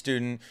class as a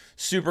student.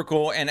 Super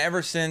cool. And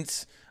ever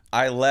since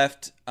I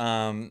left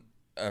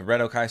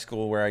Red Oak High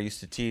School where I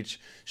used to teach,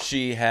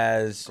 she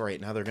has... Great,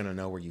 now they're going to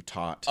know where you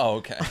taught. Oh,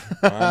 okay.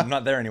 Well, I'm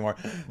not there anymore.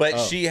 But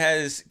she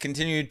has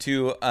continued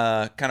to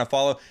kind of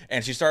follow,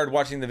 and she started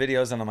watching the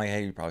videos, and I'm like,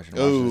 hey, you probably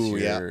shouldn't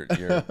watch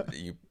this.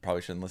 You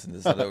probably shouldn't listen to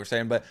this stuff that we're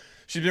saying. But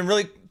she's been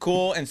really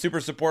cool and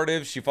super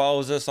supportive. She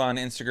follows us on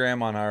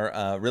Instagram, on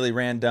our really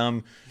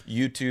random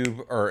YouTube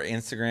or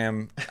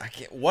Instagram.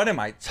 What am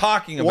I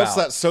talking about? What's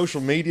that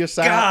social media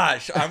site?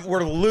 Gosh,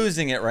 we're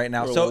losing it right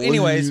now. So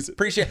anyways,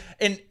 appreciate it.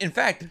 And in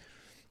fact,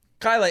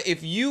 Kyla,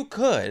 if you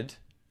could,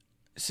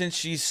 since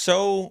she's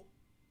so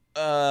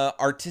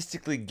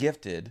artistically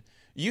gifted,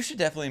 you should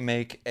definitely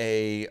make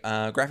a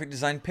graphic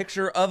design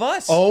picture of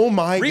us. Oh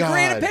my God.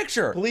 Recreate a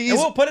picture. Please. And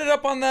we'll put it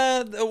up on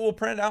we'll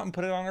print it out and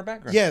put it on our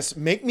background. Yes,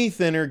 make me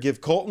thinner,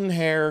 give Colton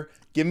hair,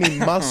 give me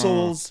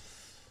muscles.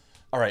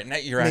 All right, now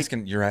you're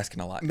asking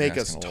a lot. Make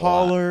us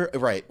taller.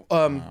 Right.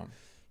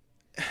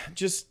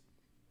 Just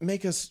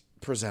make us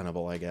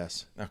presentable, I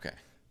guess. Okay.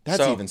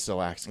 That's even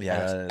still axing.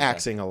 Yeah,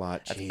 axing a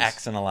lot. Jeez.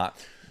 Axing a lot.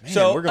 Man,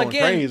 so we're going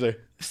again, crazy.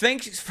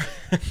 Thanks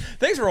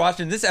for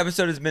watching. This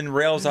episode has been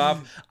rails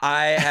off.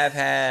 I have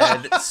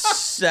had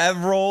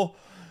several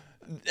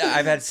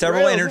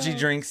energy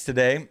drinks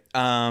today.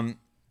 I've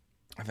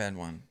had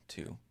one,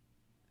 two,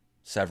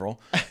 several.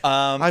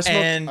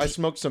 I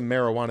smoked some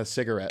marijuana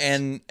cigarettes.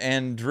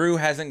 And Drew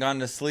hasn't gone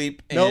to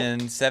sleep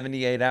in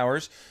 78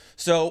 hours.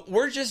 So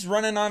we're just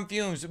running on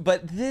fumes,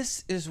 but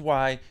this is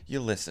why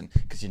you listen,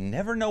 because you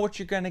never know what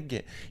you're gonna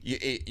get.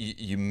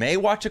 You may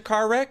watch a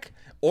car wreck,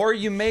 or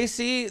you may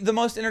see the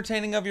most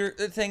entertaining of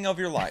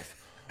your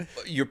life.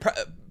 You're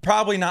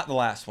probably not the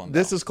last one, though.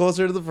 This is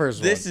closer to the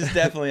first one. This is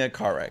definitely a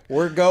car wreck.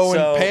 We're going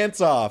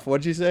pants off.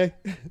 What'd you say?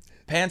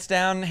 Pants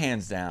down,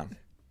 hands down.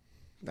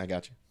 I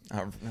got you.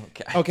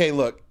 Okay. Okay,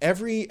 look,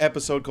 every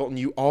episode, Colton,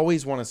 you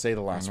always want to say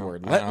the last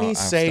word. Let me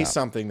say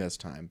something this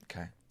time.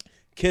 Okay.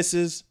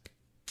 Kisses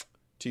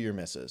to your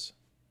missus.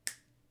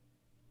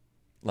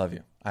 Love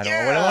you. I don't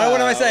know.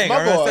 What am I saying?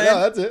 My boy.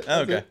 No, that's it.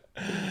 Okay.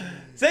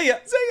 See ya.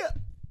 See ya.